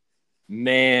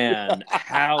 Man,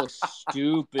 how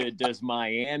stupid does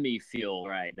Miami feel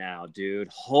right now, dude?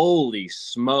 Holy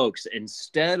smokes.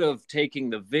 Instead of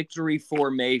taking the victory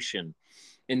formation,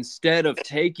 instead of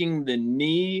taking the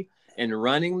knee and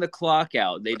running the clock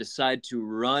out, they decide to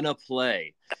run a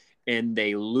play and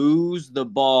they lose the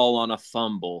ball on a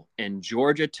fumble, and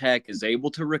Georgia Tech is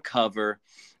able to recover.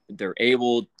 They're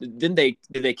able. Did they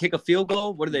kick a field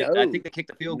goal? What did they? No, I think they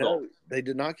kicked a field goal. They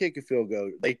did not kick a field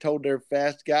goal. They told their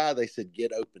fast guy, they said,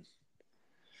 get open.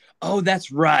 Oh,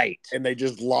 that's right. And they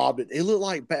just lobbed it. It looked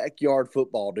like backyard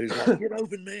football, dude. Like, get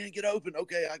open, man. Get open.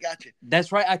 Okay, I got you.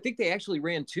 That's right. I think they actually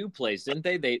ran two plays, didn't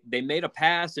they? They made a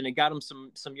pass and it got them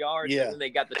some yards, and then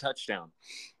they got the touchdown.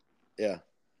 Yeah.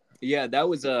 Yeah, that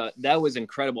was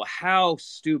incredible. How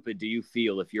stupid do you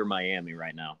feel if you're Miami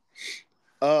right now?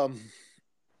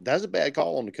 That's a bad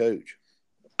call on the coach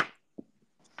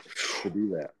to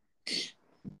do that.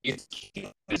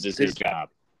 This is his job.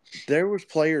 There was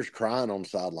players crying on the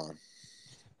sideline.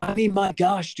 I mean, my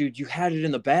gosh, dude, you had it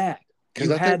in the bag.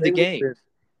 You I had the game.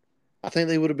 I think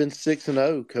they would have been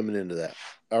 6-0 coming into that,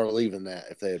 or leaving that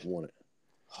if they had won it.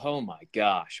 Oh my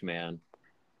gosh, man.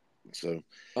 So.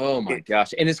 Oh my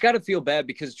gosh, and it's got to feel bad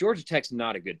because Georgia Tech's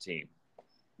not a good team.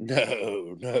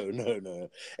 No.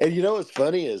 And you know what's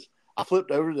funny is I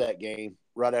flipped over to that game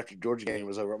right after the Georgia game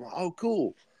was over. I'm like, oh,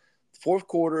 cool. Fourth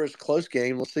quarter is a close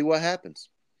game. Let's see what happens.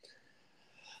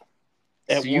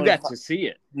 So you got to see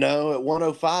it. No, at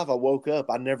 1:05, I woke up.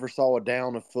 I never saw a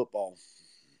down of football.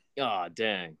 Oh,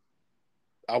 dang.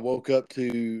 I woke up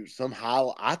to some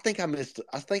highlight. I think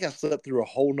I slept through a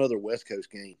whole nother West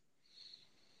Coast game.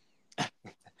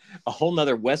 A whole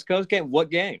nother West Coast game? What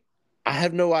game? I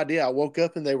have no idea. I woke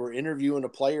up and they were interviewing a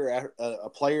player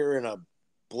in a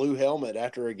blue helmet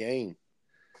after a game.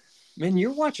 Man,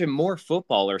 you're watching more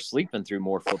football or sleeping through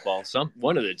more football,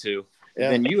 one of the two,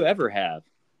 than you ever have.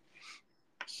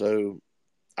 So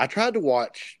I tried to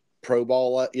watch pro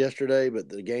ball yesterday, but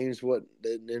the games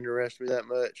didn't interest me that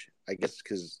much. I guess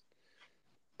because,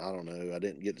 I don't know, I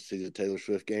didn't get to see the Taylor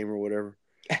Swift game or whatever.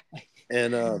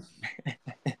 And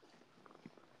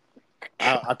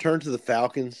I turned to the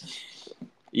Falcons.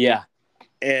 Yeah.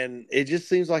 And it just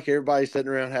seems like everybody's sitting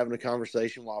around having a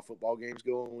conversation while a football game's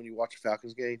going when you watch a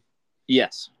Falcons game.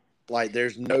 Yes. Like,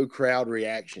 there's no crowd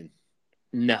reaction.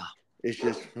 No. It's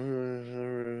just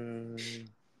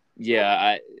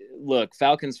yeah, look,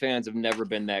 Falcons fans have never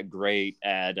been that great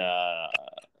at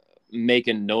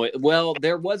making noise. Well,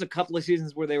 there was a couple of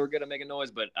seasons where they were good at making noise,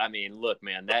 but I mean, look,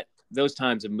 man, those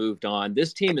times have moved on.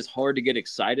 This team is hard to get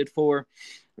excited for.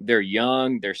 They're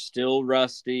young, they're still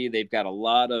rusty. They've got a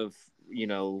lot of,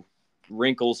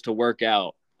 wrinkles to work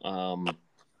out.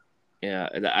 Yeah,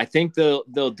 I think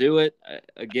they'll do it.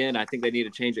 Again, I think they need to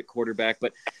change at quarterback,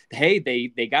 but hey, they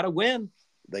got to win.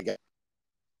 They got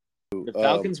The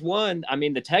Falcons won. I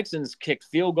mean, the Texans kicked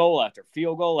field goal after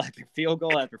field goal after field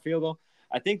goal after field goal.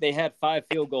 I think they had 5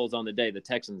 field goals on the day. The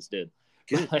Texans did.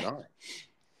 Good But, night.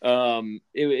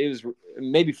 it was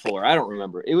maybe 4. I don't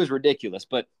remember. It was ridiculous,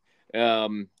 but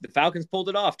the Falcons pulled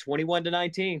it off,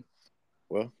 21-19.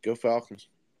 Well, go Falcons.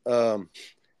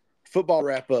 Football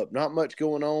wrap up. Not much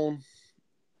going on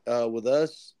with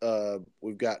us.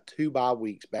 We've got 2 bye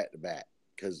weeks back to back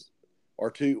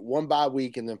one bye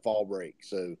week and then fall break.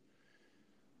 So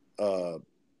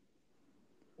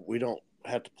we don't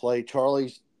have to play.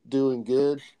 Charlie's doing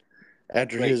good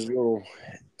after his little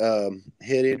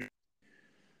hit injury.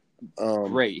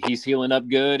 Great. He's healing up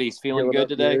good. He's feeling good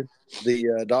today. Good.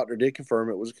 The doctor did confirm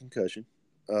it was a concussion.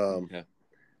 Okay.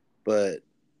 But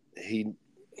he's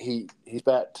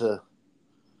back to,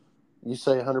 you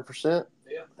say 100%?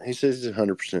 Yeah. He says he's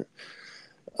 100%.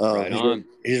 Right on.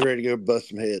 He's ready to go bust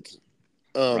some heads.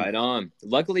 Right on.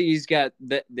 Luckily, he's got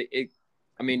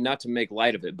I mean, not to make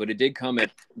light of it, but it did come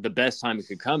at the best time it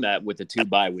could come at with the 2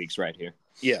 bye weeks right here.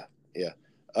 Yeah, yeah.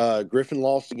 Griffin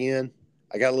lost again.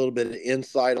 I got a little bit of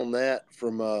insight on that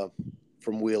from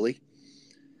Willie.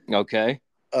 Okay.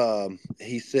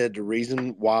 He said the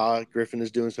reason why Griffin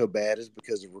is doing so bad is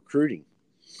because of recruiting.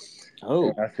 Oh.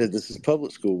 And I said, this is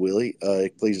public school, Willie.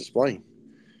 Please explain.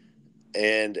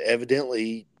 And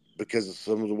evidently, because of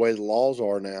some of the way the laws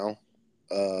are now,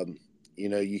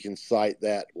 you can cite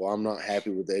that, well, I'm not happy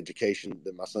with the education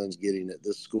that my son's getting at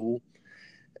this school,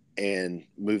 and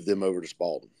move them over to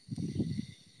Spalding.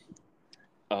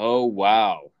 Oh,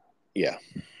 wow. Yeah.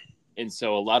 And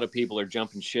so a lot of people are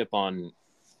jumping ship on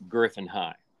Griffin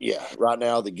High. Yeah. Right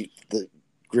now, the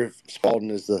Spalding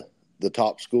is the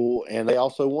top school, and they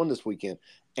also won this weekend.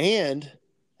 And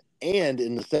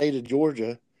in the state of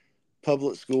Georgia,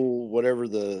 public school, whatever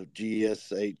the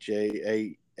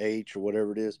GSHAH or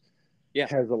whatever it is,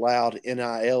 has allowed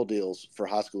NIL deals for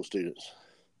high school students.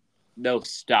 No,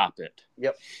 stop it.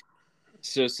 Yep.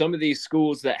 So some of these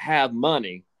schools that have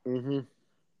money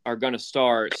are going to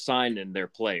start signing their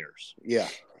players. Yeah.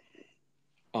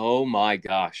 Oh, my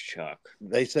gosh, Chuck.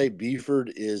 They say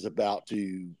Buford is about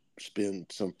to spend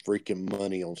some freaking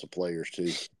money on some players,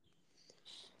 too.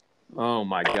 Oh,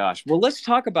 my gosh. Well, let's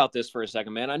talk about this for a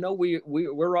second, man. I know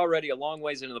we're already a long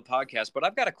ways into the podcast, but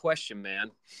I've got a question,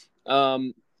 man.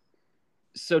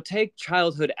 So take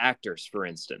childhood actors, for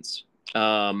instance.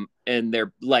 And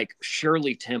they're like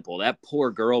Shirley Temple, that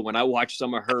poor girl. When I watch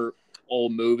some of her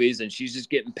old movies and she's just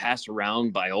getting passed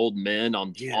around by old men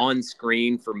on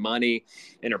screen for money,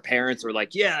 and her parents are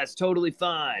like, yeah, it's totally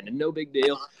fine and no big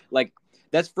deal. Like,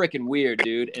 that's freaking weird,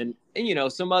 dude. And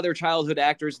some other childhood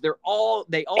actors, they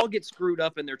all get screwed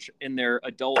up in their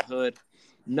adulthood.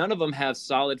 None of them have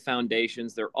solid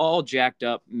foundations. They're all jacked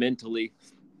up mentally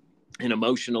and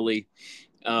emotionally.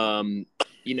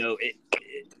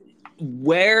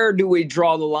 Where do we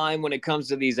draw the line when it comes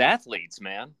to these athletes,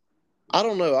 man? I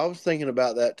don't know. I was thinking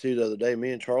about that too the other day.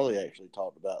 Me and Charlie actually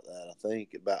talked about that. I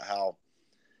think about how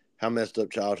messed up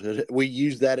childhood. We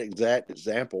use that exact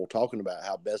example talking about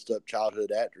how messed up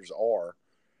childhood actors are,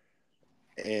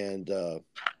 and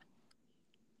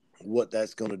what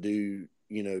that's going to do,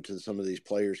 to some of these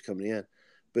players coming in.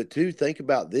 But too, think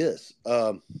about this: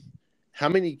 how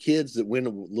many kids that win a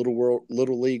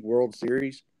Little League World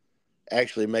Series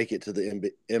actually make it to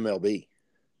the MLB?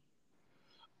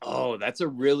 Oh, that's a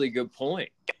really good point.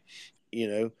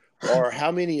 Or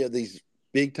how many of these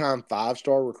big time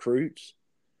 5-star recruits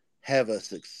have a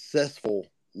successful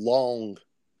long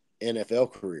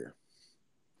NFL career?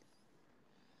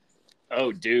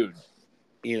 Oh, dude.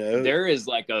 There is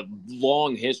like a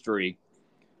long history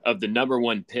of the number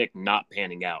 1 pick not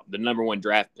panning out, the number 1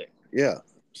 draft pick. Yeah.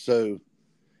 So,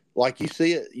 like, you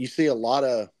see a lot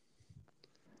of,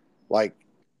 like,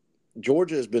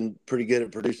 Georgia has been pretty good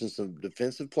at producing some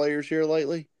defensive players here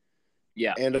lately.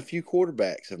 Yeah. And a few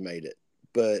quarterbacks have made it.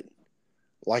 But,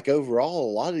 like,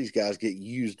 overall, a lot of these guys get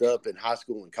used up in high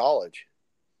school and college.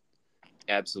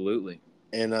 Absolutely.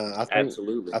 And I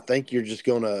think you're just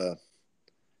going to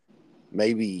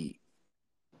maybe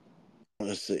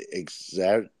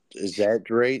exaggerate.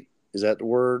 Is that the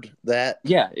word?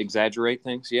 Yeah, exaggerate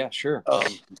things. Yeah, sure.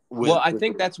 I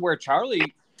think that's where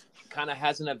Charlie kind of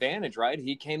has an advantage, right?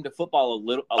 He came to football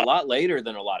a lot later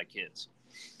than a lot of kids.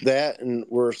 That, and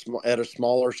we're at a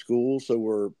smaller school, so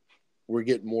we're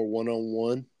getting more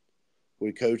one-on-one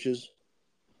with coaches,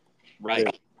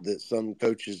 right? That some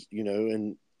coaches,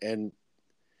 and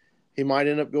he might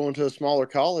end up going to a smaller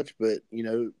college, but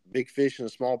big fish in a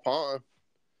small pond.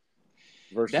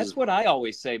 That's what I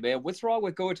always say, man. What's wrong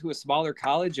with going to a smaller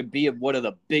college and being one of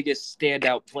the biggest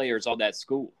standout players on that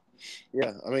school?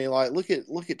 Yeah, I mean, like look at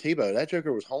Tebow. That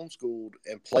joker was homeschooled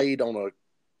and played on a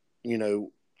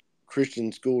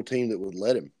Christian school team that would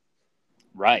let him.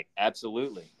 Right,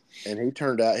 absolutely. And he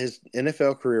turned out his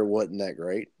NFL career wasn't that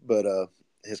great, but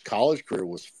his college career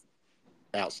was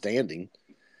outstanding.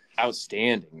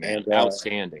 Outstanding, man. And,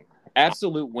 outstanding.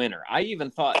 Absolute winner. I even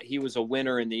thought he was a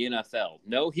winner in the NFL.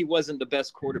 No, he wasn't the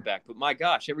best quarterback, but my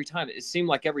gosh, it seemed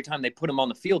like every time they put him on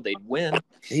the field, they'd win.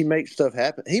 He makes stuff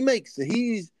happen. He makes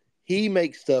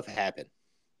stuff happen.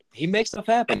 He makes stuff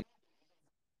happen.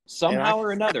 Somehow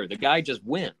or another, the guy just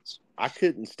wins. I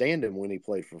couldn't stand him when he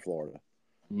played for Florida.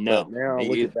 No. But now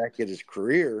looking back at his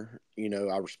career,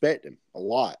 I respect him a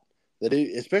lot. The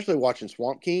dude, especially watching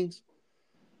Swamp Kings,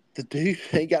 the dude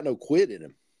ain't got no quit in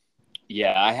him.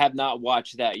 Yeah, I have not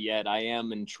watched that yet. I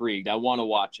am intrigued. I want to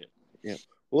watch it. Yeah.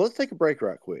 Well, let's take a break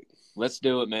right quick. Let's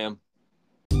do it, man.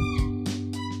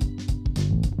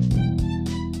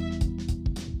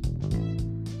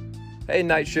 Hey,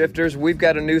 Nightshifters, we've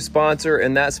got a new sponsor,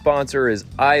 and that sponsor is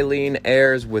Eileen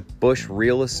Ayers with Bush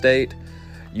Real Estate.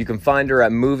 You can find her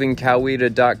at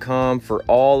movingcoweta.com for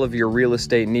all of your real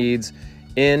estate needs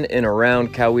in and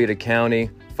around Coweta County.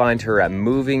 Find her at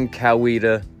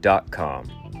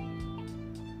movingcoweta.com.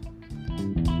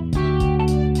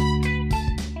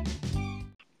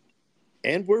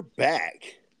 And we're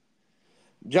back.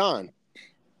 John,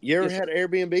 you ever had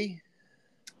Airbnb?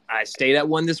 I stayed at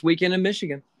one this weekend in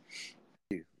Michigan.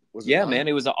 Yeah, man,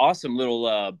 it was an awesome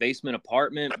little basement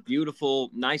apartment, beautiful,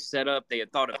 nice setup. They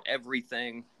had thought of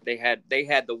everything. They had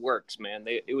the works, man.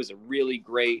 It was a really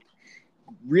great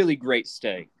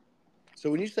stay. So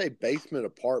when you say basement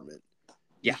apartment,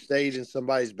 you stayed in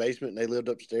somebody's basement and they lived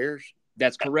upstairs?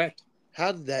 That's correct.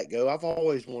 How did that go? I've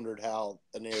always wondered how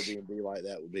an Airbnb like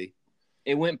that would be.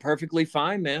 It went perfectly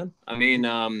fine, man. I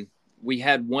mean, we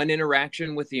had one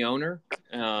interaction with the owner.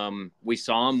 We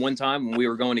saw him one time when we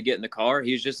were going to get in the car.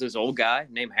 He was just this old guy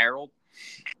named Harold.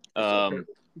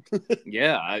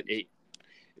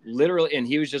 Literally, and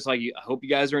he was just like, I hope you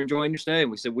guys are enjoying your stay. And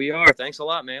we said, we are. Thanks a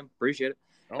lot, man. Appreciate it.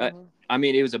 I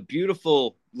mean, it was a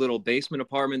beautiful little basement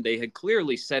apartment. They had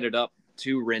clearly set it up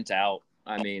to rent out.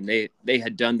 I mean, they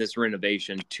had done this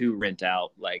renovation to rent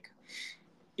out. Like,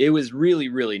 it was really,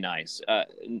 really nice.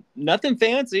 Nothing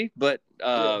fancy, but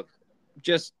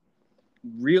just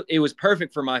real. It was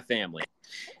perfect for my family.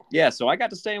 Yeah, so I got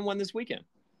to stay in one this weekend.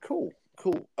 Cool.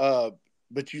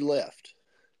 But you left.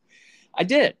 I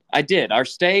did. Our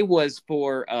stay was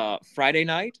for Friday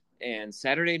night and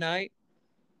Saturday night.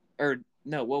 Or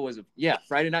no, what was it? Yeah,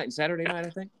 Friday night and Saturday night, I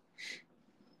think.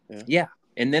 Yeah.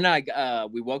 And then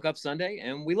we woke up Sunday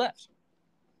and we left.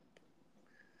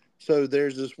 So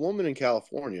there's this woman in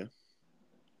California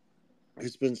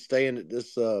who's been staying at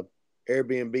this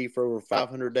Airbnb for over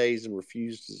 500 days and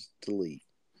refuses to leave.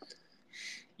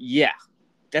 Yeah,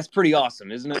 that's pretty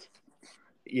awesome, isn't it?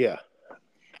 Yeah.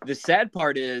 The sad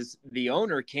part is the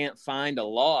owner can't find a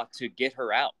law to get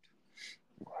her out.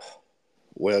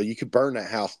 Well, you could burn that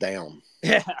house down.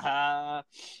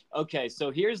 Okay,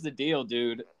 so here's the deal,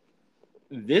 dude.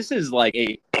 This is like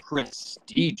a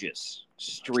prestigious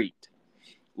street.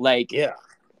 Like, yeah,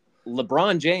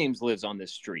 LeBron James lives on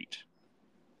this street.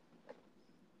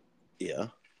 Yeah.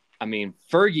 I mean,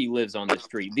 Fergie lives on this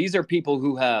street. These are people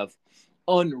who have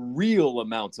unreal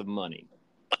amounts of money.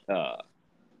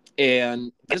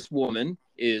 And this woman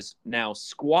is now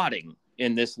squatting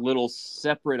in this little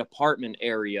separate apartment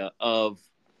area of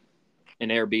an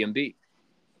Airbnb.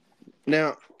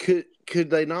 Now, could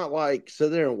they not like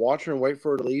sit there and watch her and wait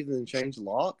for her to leave and then change the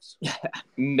locks?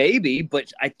 Maybe,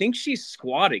 but I think she's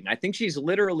squatting. I think she's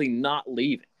literally not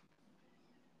leaving.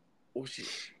 Well,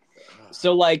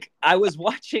 so like I was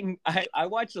watching, I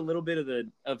watched a little bit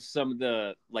of some of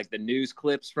the like the news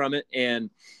clips from it, and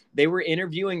they were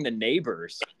interviewing the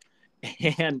neighbors,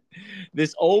 and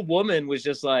this old woman was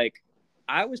just like,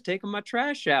 I was taking my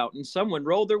trash out and someone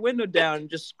rolled their window down and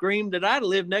just screamed that I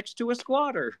live next to a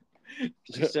squatter.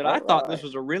 She said, I thought this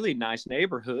was a really nice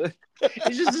neighborhood.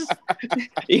 It's just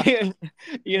this,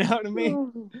 you know what I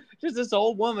mean? Just this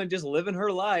old woman just living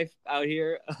her life out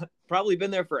here. Probably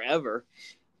been there forever.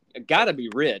 Gotta be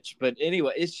rich. But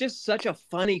anyway, it's just such a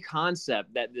funny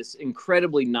concept that this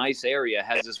incredibly nice area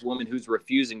has this woman who's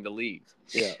refusing to leave.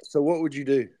 Yeah. So what would you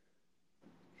do?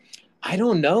 I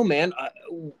don't know, man.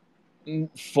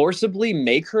 Forcibly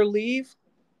make her leave?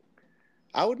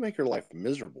 I would make her life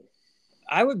miserable.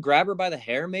 I would grab her by the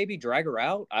hair, maybe drag her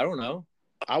out. I don't know.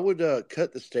 I would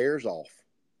cut the stairs off,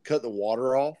 cut the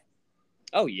water off.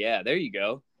 Oh yeah, there you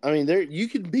go. I mean, you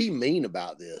could be mean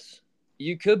about this.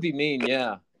 You could be mean,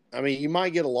 yeah. I mean, you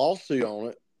might get a lawsuit on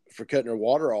it for cutting her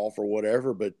water off or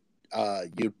whatever, but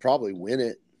you'd probably win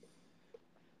it.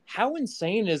 how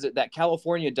insane is it that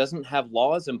California doesn't have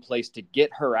laws in place to get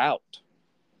her out?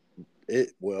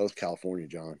 It's California,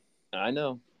 John. I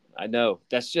know.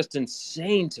 That's just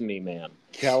insane to me, man.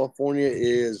 California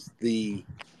is the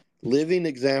living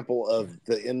example of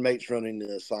the inmates running an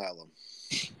asylum.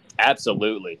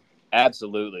 Absolutely.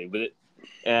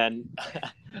 And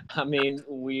I mean,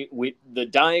 we the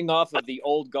dying off of the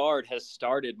old guard has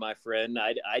started, my friend.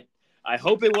 I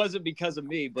hope it wasn't because of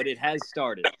me, but it has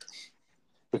started.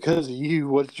 Because of you,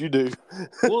 what did you do?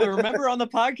 Well, remember on the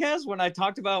podcast when I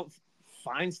talked about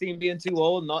Feinstein being too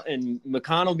old and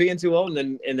McConnell being too old,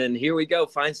 and then here we go,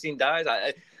 Feinstein dies.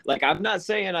 I'm not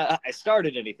saying I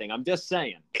started anything. I'm just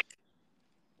saying.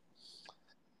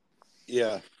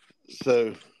 Yeah.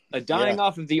 So a dying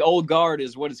off of the old guard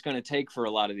is what it's going to take for a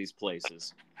lot of these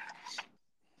places.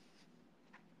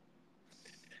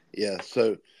 Yeah.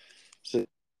 So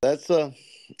that's a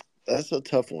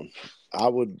tough one. I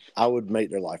would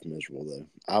make their life miserable though.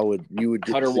 You would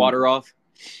cut her water off.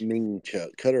 Mean Chuck,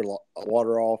 cut her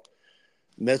water off.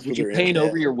 Mess would with you her paint internet.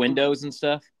 over your windows and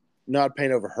stuff? No, I'd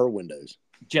paint over her windows.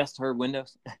 Just her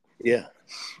windows? Yeah.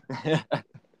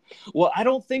 Well, I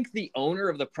don't think the owner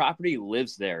of the property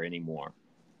lives there anymore.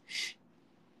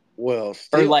 Well,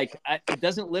 or like it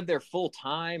doesn't live there full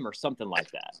time or something like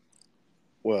that.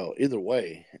 Well, either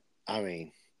way, I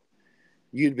mean,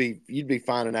 you'd be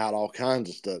finding out all kinds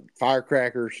of stuff,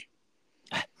 firecrackers,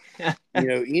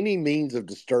 any means of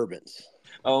disturbance.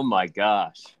 Oh my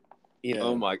gosh!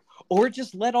 Or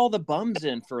just let all the bums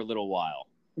in for a little while.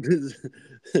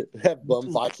 Have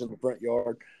bum fights in the front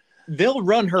yard. They'll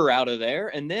run her out of there,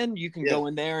 and then you can go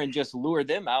in there and just lure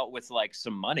them out with like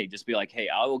some money. Just be like, "Hey,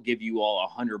 I will give you all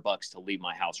 $100 to leave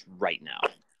my house right now."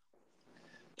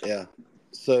 Yeah.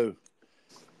 So,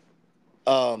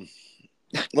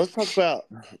 let's talk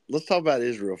about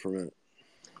Israel for a minute.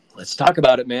 Let's talk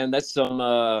about it, man. That's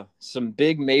some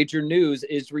big major news.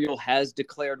 Israel has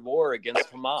declared war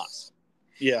against Hamas.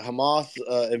 Yeah, Hamas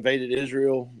invaded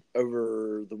Israel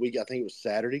over the week. I think it was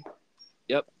Saturday.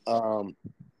 Yep.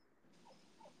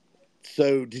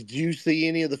 So did you see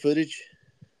any of the footage?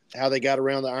 How they got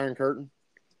around the Iron Curtain?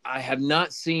 I have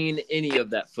not seen any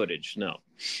of that footage. No.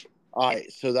 All right.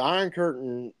 So the Iron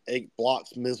Curtain, it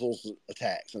blocks missiles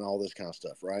attacks and all this kind of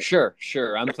stuff, right?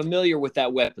 Sure. I'm familiar with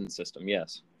that weapon system.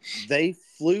 Yes. They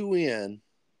flew in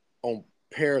on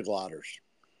paragliders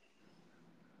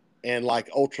and like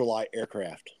ultralight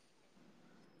aircraft.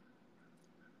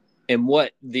 And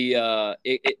what the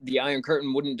Iron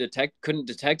Curtain couldn't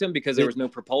detect them because there was no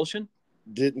propulsion?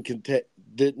 Didn't detect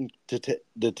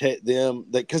them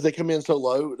because they come in so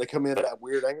low. They come in at that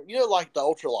weird angle. Like the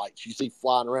ultralights you see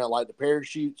flying around, like the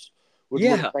parachutes with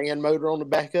a fan motor on the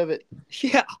back of it.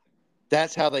 Yeah,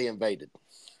 that's how they invaded.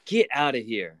 Get out of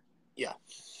here. Yeah,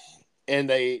 and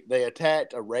they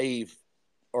attacked a rave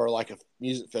or like a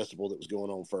music festival that was going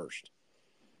on first.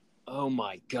 Oh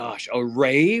my gosh, a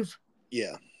rave?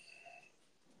 Yeah.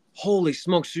 Holy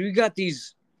smokes! So you got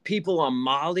these people on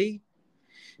Molly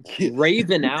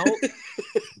raving out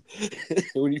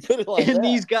when you put it like and that.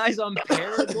 These guys on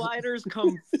paragliders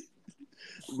come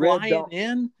flying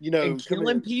in, and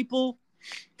killing people,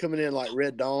 coming in like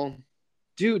Red Dawn.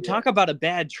 Dude, talk about a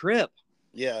bad trip.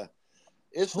 Yeah,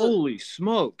 holy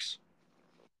smokes!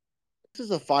 This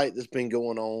is a fight that's been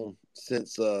going on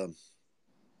since the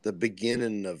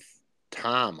beginning of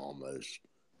time, almost.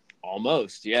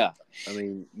 Yeah. I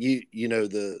mean,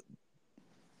 the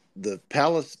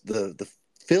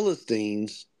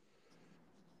Philistines,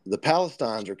 the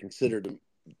Palestines are considered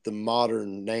the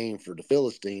modern name for the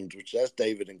Philistines, which that's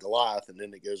David and Goliath, and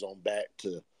then it goes on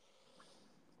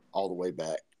all the way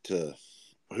back to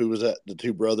who was that? The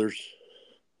two brothers,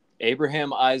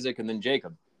 Abraham, Isaac, and then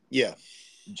Jacob. Yeah,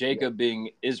 Jacob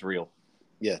being Israel.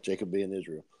 Yeah, Jacob being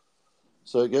Israel.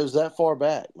 So it goes that far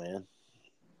back, man.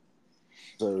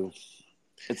 So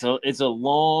it's a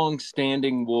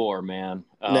long-standing war, man.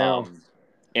 Now,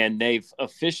 and they've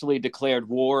officially declared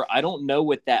war. I don't know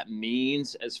what that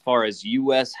means as far as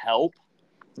U.S. help.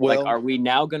 Well, are we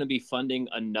now going to be funding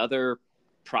another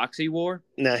proxy war?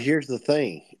 Now, here's the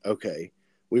thing. Okay,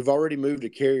 we've already moved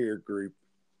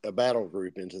a battle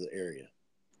group into the area.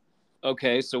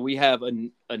 Okay, so we have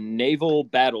a naval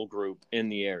battle group in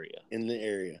the area.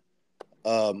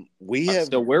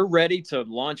 So we're ready to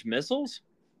launch missiles?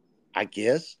 I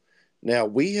guess. Now,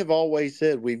 we have always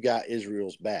said we've got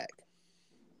Israel's back.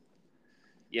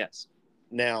 Yes.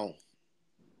 Now,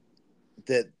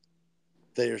 that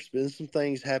there's been some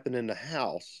things happen in the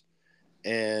house,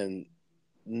 and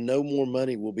no more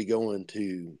money will be going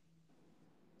to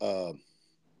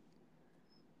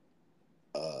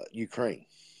Ukraine.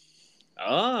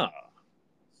 Ah.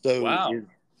 So wow.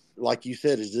 like you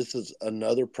said, is this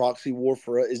another proxy war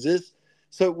for us? Is this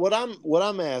so? What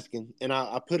I'm asking, and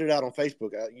I put it out on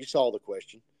Facebook. You saw the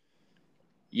question.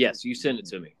 Yes, you sent it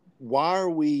to me. Why are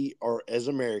we, or as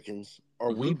Americans,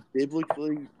 are we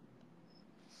biblically,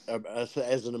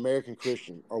 as an American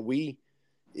Christian,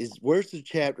 where's the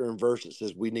chapter and verse that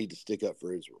says we need to stick up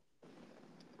for Israel?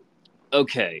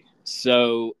 Okay,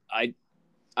 so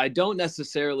I don't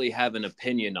necessarily have an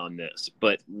opinion on this,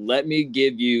 but let me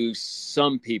give you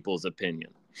some people's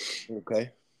opinion.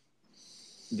 Okay.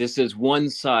 This is one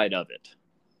side of it.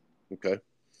 Okay.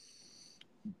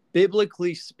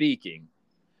 Biblically speaking,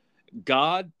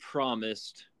 God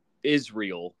promised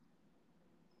Israel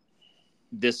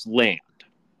this land.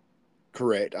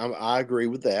 Correct. I agree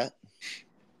with that.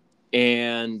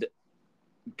 And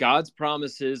God's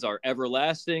promises are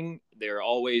everlasting. They're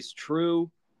always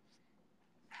true.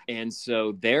 And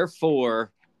so,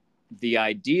 therefore, the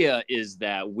idea is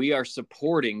that we are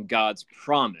supporting God's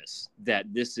promise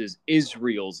that this is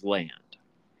Israel's land.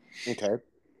 Okay.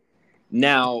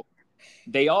 Now,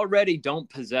 they already don't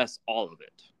possess all of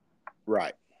it.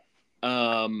 Right.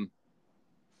 I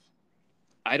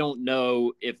don't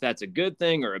know if that's a good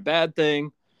thing or a bad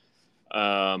thing.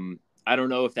 I don't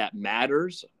know if that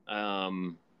matters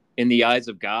in the eyes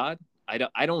of God.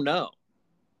 I don't know.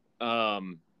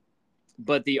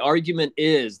 But the argument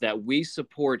is that we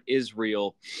support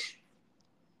Israel,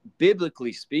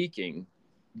 biblically speaking,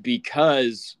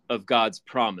 because of God's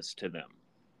promise to them.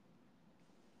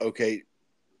 Okay.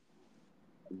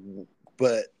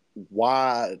 But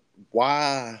why?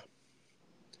 I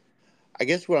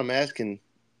guess what I'm asking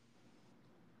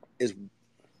is,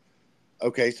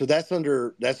 okay, so that's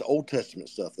Old Testament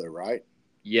stuff though, right?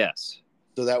 Yes.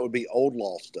 So that would be old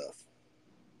law stuff.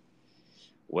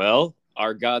 Well,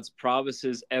 are God's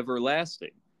promises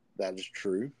everlasting? That is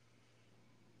true.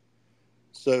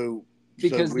 So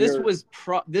because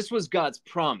this was God's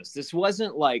promise. This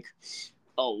wasn't like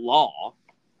a law.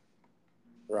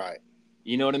 Right.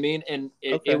 You know what I mean? And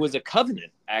it was a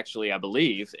covenant, actually, I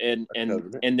believe. And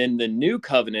then the new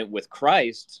covenant with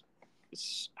Christ.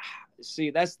 See,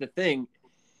 that's the thing.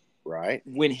 Right.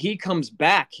 When he comes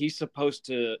back, he's supposed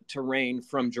to reign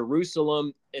from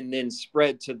Jerusalem and then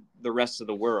spread to the rest of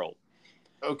the world.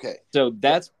 Okay. So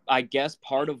that's, I guess,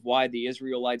 part of why the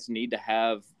Israelites need to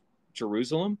have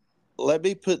Jerusalem. Let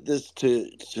me put this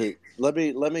let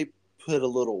me put a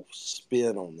little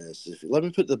spin on this. Let me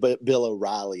put the Bill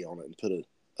O'Reilly on it and put a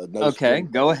no. Okay,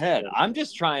 go ahead. I'm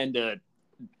just trying to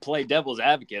play devil's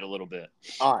advocate a little bit.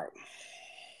 All right.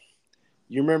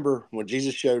 You remember when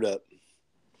Jesus showed up,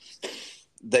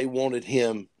 they wanted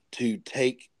him to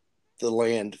take the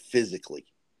land physically.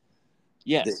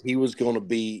 Yes. That he was going to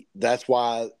be, that's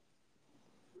why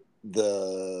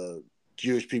the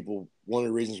Jewish people, one of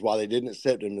the reasons why they didn't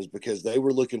accept him is because they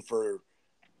were looking for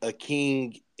a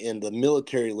king in the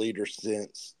military leader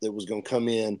sense that was going to come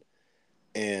in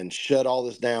and shut all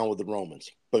this down with the Romans.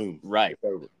 Boom. Right. It's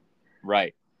over.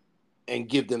 Right. And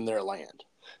give them their land.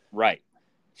 Right.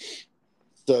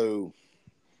 So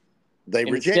they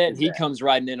rejected instead, he comes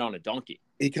riding in on a donkey.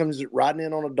 He comes riding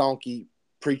in on a donkey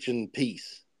preaching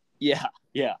peace. Yeah.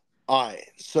 Yeah. All right.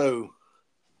 So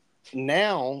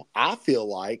now I feel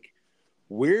like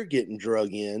we're getting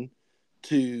drug in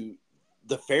to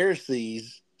the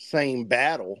Pharisees' same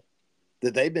battle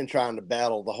that they've been trying to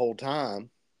battle the whole time.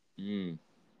 Mm.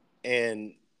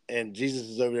 And Jesus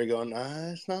is over there going,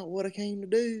 that's not what I came to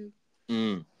do.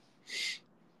 Mm.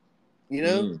 You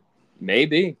know? Mm.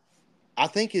 Maybe. I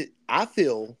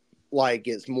feel like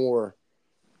it's more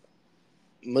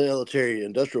military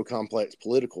industrial complex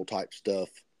political type stuff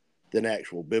than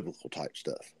actual biblical type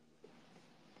stuff.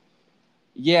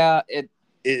 Yeah, it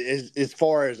is as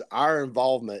far as our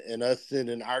involvement and us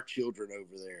sending our children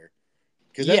over there,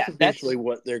 because that's eventually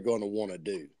what they're going to want to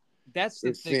do. That's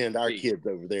the thing. Send our kids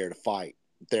over there to fight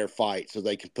their fight so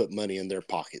they can put money in their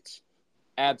pockets.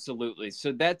 Absolutely.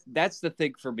 So that's the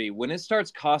thing for me. When it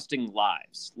starts costing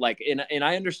lives, like, and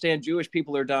I understand Jewish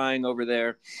people are dying over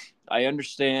there. I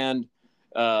understand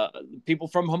people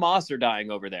from Hamas are dying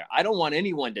over there. I don't want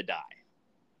anyone to die.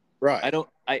 Right.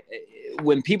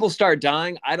 When people start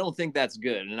dying, I don't think that's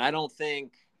good. And I don't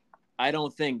think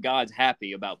God's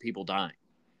happy about people dying.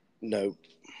 No.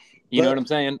 You know what I'm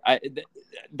saying?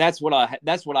 That's what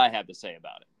I have to say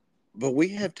about it. But we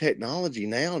have technology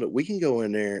now that we can go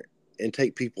in there and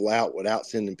take people out without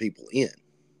sending people in.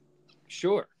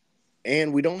 Sure.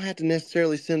 And we don't have to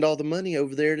necessarily send all the money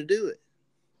over there to do it.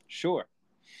 Sure.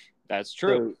 That's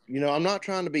true. So, I'm not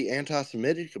trying to be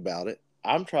anti-Semitic about it.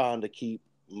 I'm trying to keep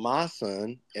my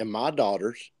son and my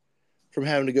daughters from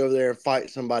having to go over there and fight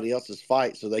somebody else's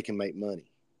fight so they can make money.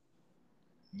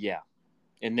 Yeah.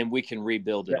 And then we can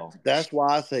rebuild it all. That's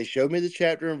why I say, show me the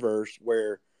chapter and verse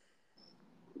where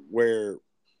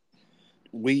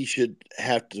we should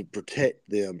have to protect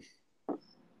them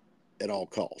at all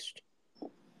cost.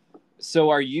 So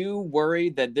are you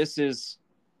worried that this is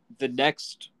the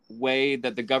next way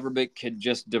that the government could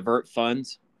just divert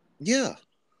funds? Yeah.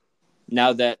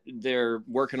 Now that they're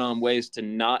working on ways to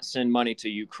not send money to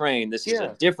Ukraine, this is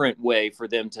a different way for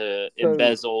them to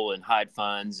embezzle and hide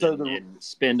funds and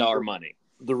spend our money.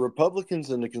 The Republicans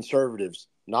and the conservatives,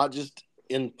 not just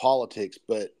in politics,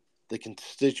 but the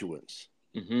constituents,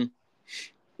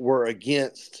 were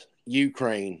against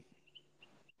Ukraine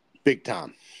big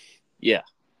time. Yeah.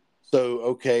 So,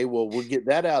 okay, well, we'll get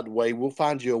that out of the way. We'll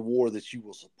find you a war that you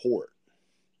will support.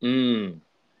 You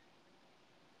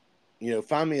know,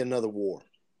 find me another war.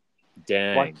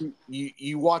 Dang. Like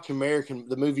you watch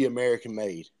the movie American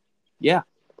Made. Yeah.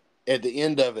 At the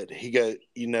end of it, he goes,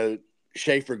 you know,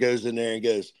 Schaefer goes in there and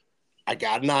goes, I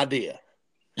got an idea.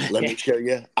 Let me show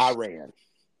you Iran.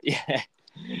 Yeah.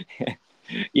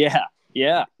 Yeah.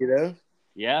 Yeah. You know?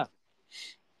 Yeah.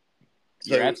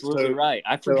 You're absolutely right.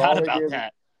 I forgot about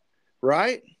that.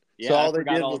 Right? Yeah, so all I they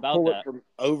forgot did all was about pull that. it from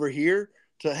over here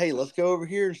to, hey, let's go over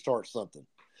here and start something.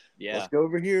 Yeah. Let's go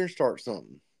over here and start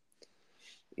something.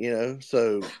 You know,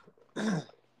 so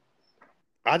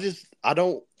I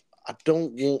don't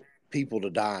want people to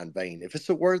die in vain. If it's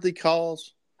a worthy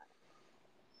cause,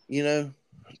 you know,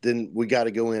 then we got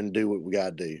to go in and do what we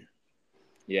got to do.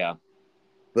 Yeah.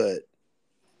 But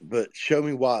show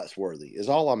me why it's worthy is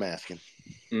all I'm asking.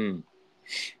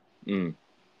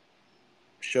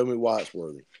 Show me why it's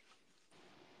worthy.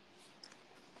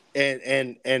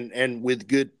 And with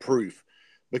good proof,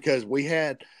 because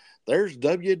there's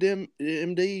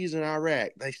WMDs in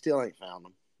Iraq. They still ain't found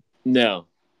them.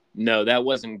 No, that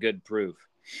wasn't good proof.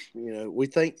 You know, we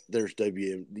think there's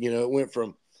you know, it went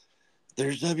from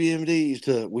there's WMDs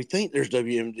to we think there's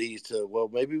WMDs to, well,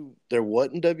 maybe there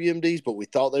wasn't WMDs, but we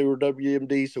thought they were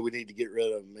WMDs, so we need to get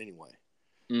rid of them anyway.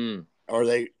 Or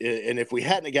and if we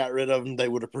hadn't got rid of them, they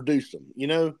would have produced them. You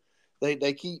know,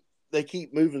 they keep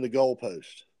moving the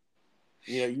goalpost.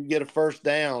 You know, you get a first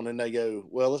down and they go,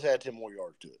 well, let's add 10 more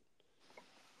yards to it.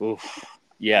 Oof.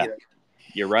 Yeah.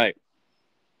 You're right.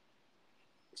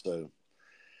 So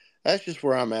that's just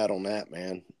where I'm at on that,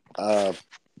 man.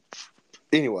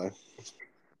 Anyway.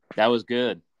 That was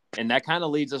good. And that kind of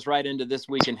leads us right into this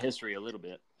week in history a little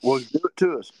bit. Well, do it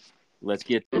to us. Let's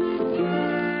get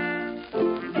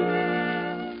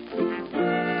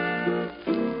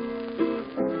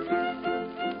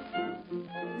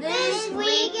This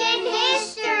week in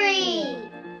history.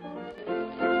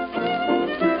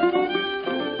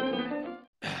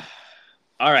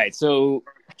 All right, so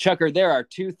Chucker, there are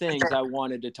two things I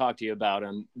wanted to talk to you about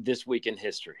on this week in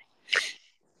history.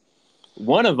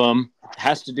 One of them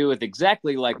has to do with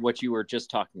exactly like what you were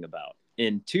just talking about.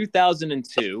 In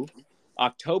 2002,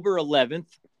 October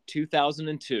 11th,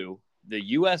 2002, the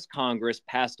U.S. Congress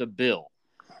passed a bill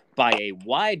by a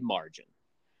wide margin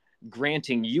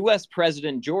granting U.S.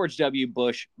 President George W.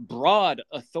 Bush broad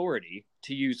authority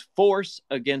to use force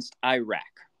against Iraq.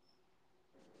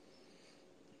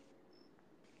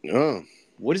 Oh.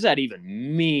 What does that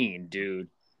even mean, dude?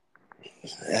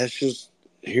 That's just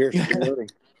here's the money.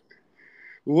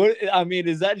 What I mean,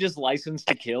 is that just license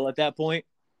to kill at that point?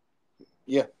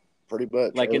 Yeah, pretty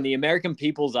much. Like in the American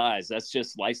people's eyes, that's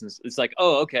just license. It's like,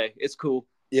 oh, okay, it's cool.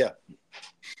 Yeah.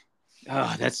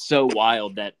 Oh, that's so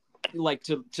wild that like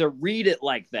to read it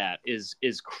like that is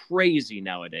crazy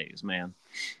nowadays, man.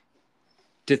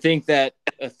 To think that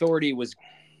authority was,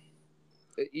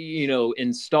 you know,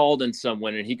 installed in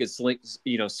someone and he could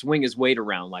swing his weight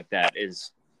around like that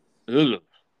is, ugh.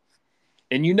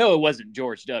 And you know it wasn't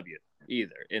George W.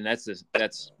 either, and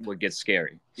that's what gets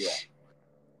scary. Yeah.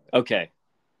 Okay.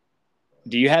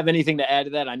 Do you have anything to add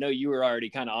to that? I know you were already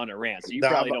kind of on a rant, so you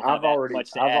probably don't have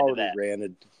much to add to that.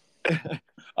 Ranted.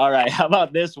 All right. How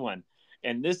about this one?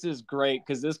 And this is great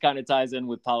because this kind of ties in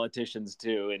with politicians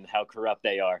too and how corrupt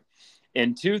they are.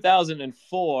 In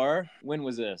 2004, when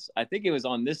was this? I think it was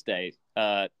on this day.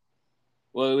 Well,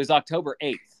 it was October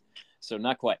 8th, so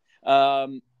not quite.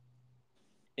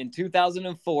 In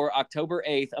 2004, October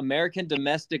 8th, American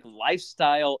domestic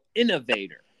lifestyle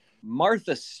innovator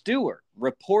Martha Stewart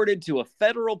reported to a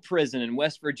federal prison in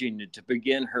West Virginia to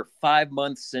begin her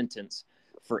 5-month sentence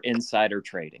for insider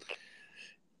trading.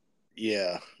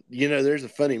 Yeah. You know, there's a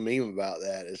funny meme about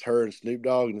that. It's her and Snoop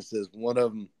Dogg, and it says one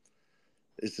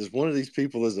of these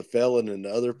people is a felon and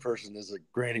the other person is a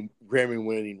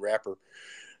Grammy-winning rapper.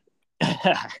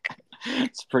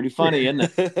 It's pretty funny, isn't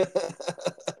it?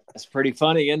 It's pretty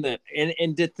funny, isn't it?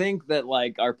 And to think that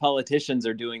like our politicians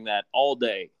are doing that all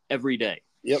day, every day.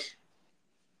 Yep.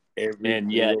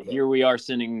 And yet here we are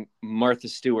sending Martha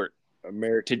Stewart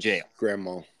to jail.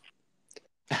 Grandma.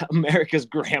 America's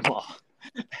grandma.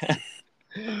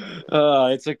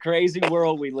 It's a crazy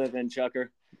world we live in,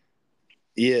 Chucker.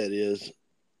 Yeah, it is.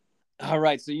 All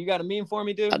right, so you got a meme for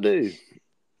me, dude? I do.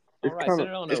 All right, send it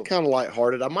on over. It's kind of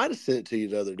lighthearted. I might have sent it to you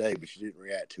the other day, but you didn't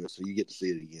react to it, so you get to see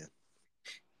it again.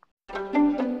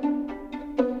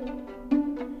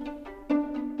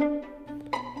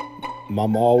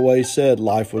 Mama always said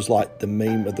life was like the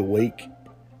meme of the week.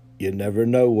 You never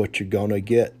know what you're gonna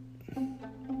get.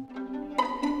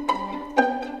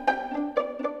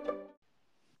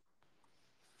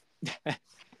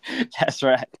 That's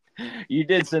right. You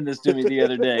did send this to me the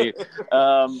other day.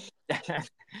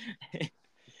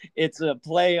 It's a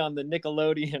play on the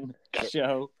Nickelodeon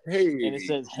show. Hey. And it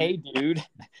says, "Hey, dude."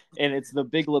 And it's the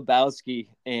Big Lebowski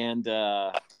and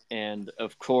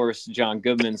of course, John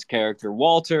Goodman's character,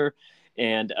 Walter,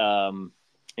 and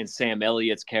Sam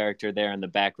Elliott's character there in the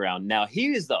background. Now,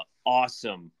 he is the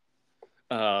awesome,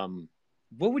 what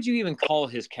would you even call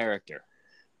his character?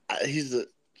 He's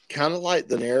kind of like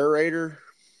the narrator.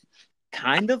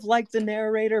 Kind of like the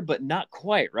narrator, but not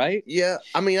quite, right? Yeah,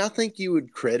 I mean, I think you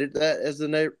would credit that as the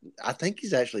narrator. I think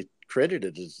he's actually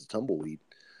credited as a tumbleweed.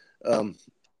 But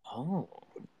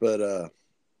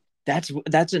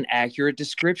that's an accurate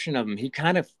description of him. He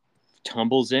kind of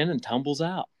tumbles in and tumbles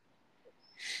out.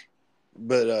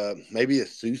 But maybe a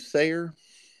soothsayer.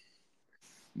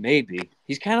 Maybe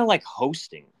he's kind of like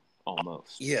hosting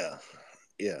almost. Yeah.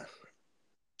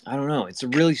 I don't know. It's a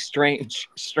really strange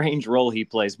role he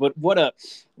plays. But what a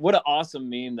awesome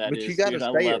meme that is. But you got to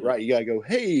say it right. You got to go,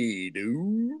 "Hey,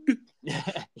 dude."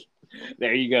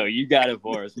 There you go. You got it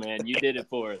for us, man. You did it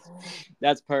for us.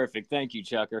 That's perfect. Thank you,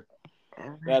 Chucker.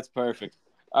 That's perfect.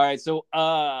 All right. So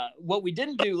what we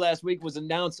didn't do last week was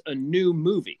announce a new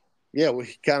movie. Yeah, we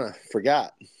kind of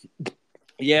forgot.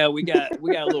 Yeah, we got a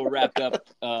little wrapped up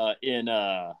in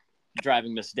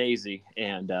Driving Miss Daisy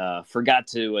and forgot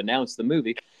to announce the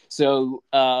movie. So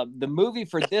the movie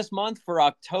for this month, for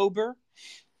October,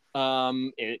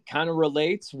 it kind of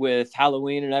relates with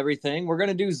Halloween and everything. We're going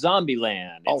to do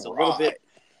Zombieland. It's a little bit,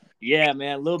 yeah,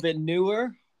 man, a little bit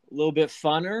newer, a little bit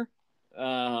funner.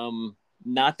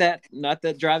 Not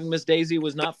that Driving Miss Daisy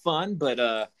was not fun,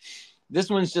 but this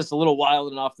one's just a little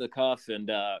wild and off the cuff, and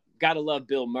gotta love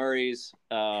Bill Murray's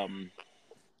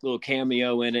little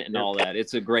cameo in it and all that.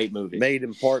 It's a great movie. Made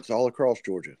in parts all across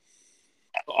Georgia.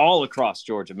 All across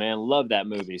Georgia, man. Love that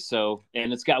movie. So,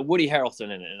 and it's got Woody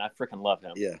Harrelson in it, and I freaking love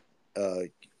him. Yeah.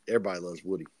 Everybody loves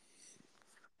Woody.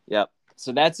 Yep.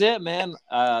 So that's it, man.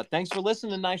 Thanks for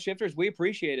listening to Night Shifters. We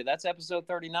appreciate it. That's episode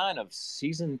 39 of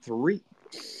season 3.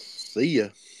 See ya.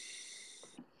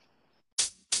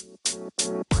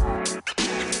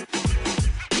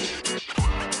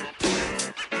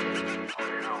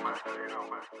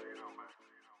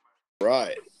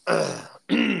 Right.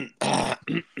 Yeah.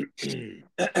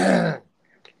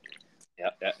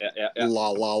 La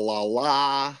la la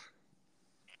la.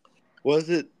 What is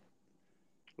it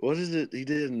he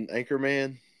did in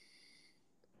Anchorman?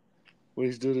 When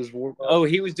he's doing his warm-up? Oh,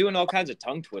 he was doing all kinds of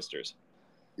tongue twisters.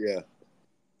 Yeah,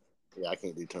 I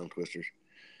can't do tongue twisters.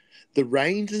 The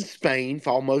rains in Spain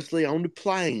fall mostly on the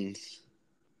plains.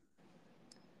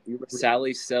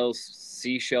 Sally sells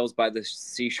seashells by the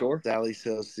seashore. Sally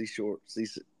sells seashells.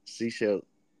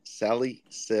 Sally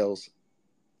sells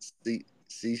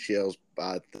seashells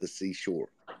by the seashore.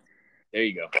 There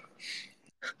you go.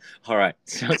 All right.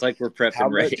 Sounds like we're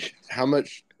prepping Ray. How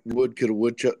much wood could a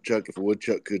woodchuck chuck if a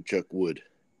woodchuck could chuck wood?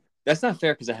 That's not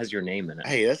fair because it has your name in it.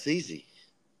 Hey, that's easy.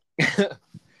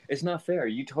 It's not fair.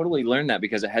 You totally learned that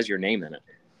because it has your name in it.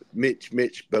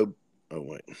 Mitch, Bob. Oh,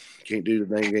 wait. Can't do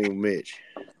the name game with Mitch.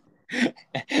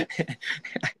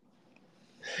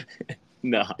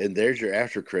 No. And there's your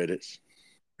after credits.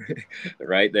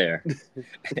 Right there.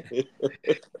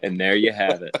 And there you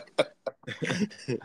have it.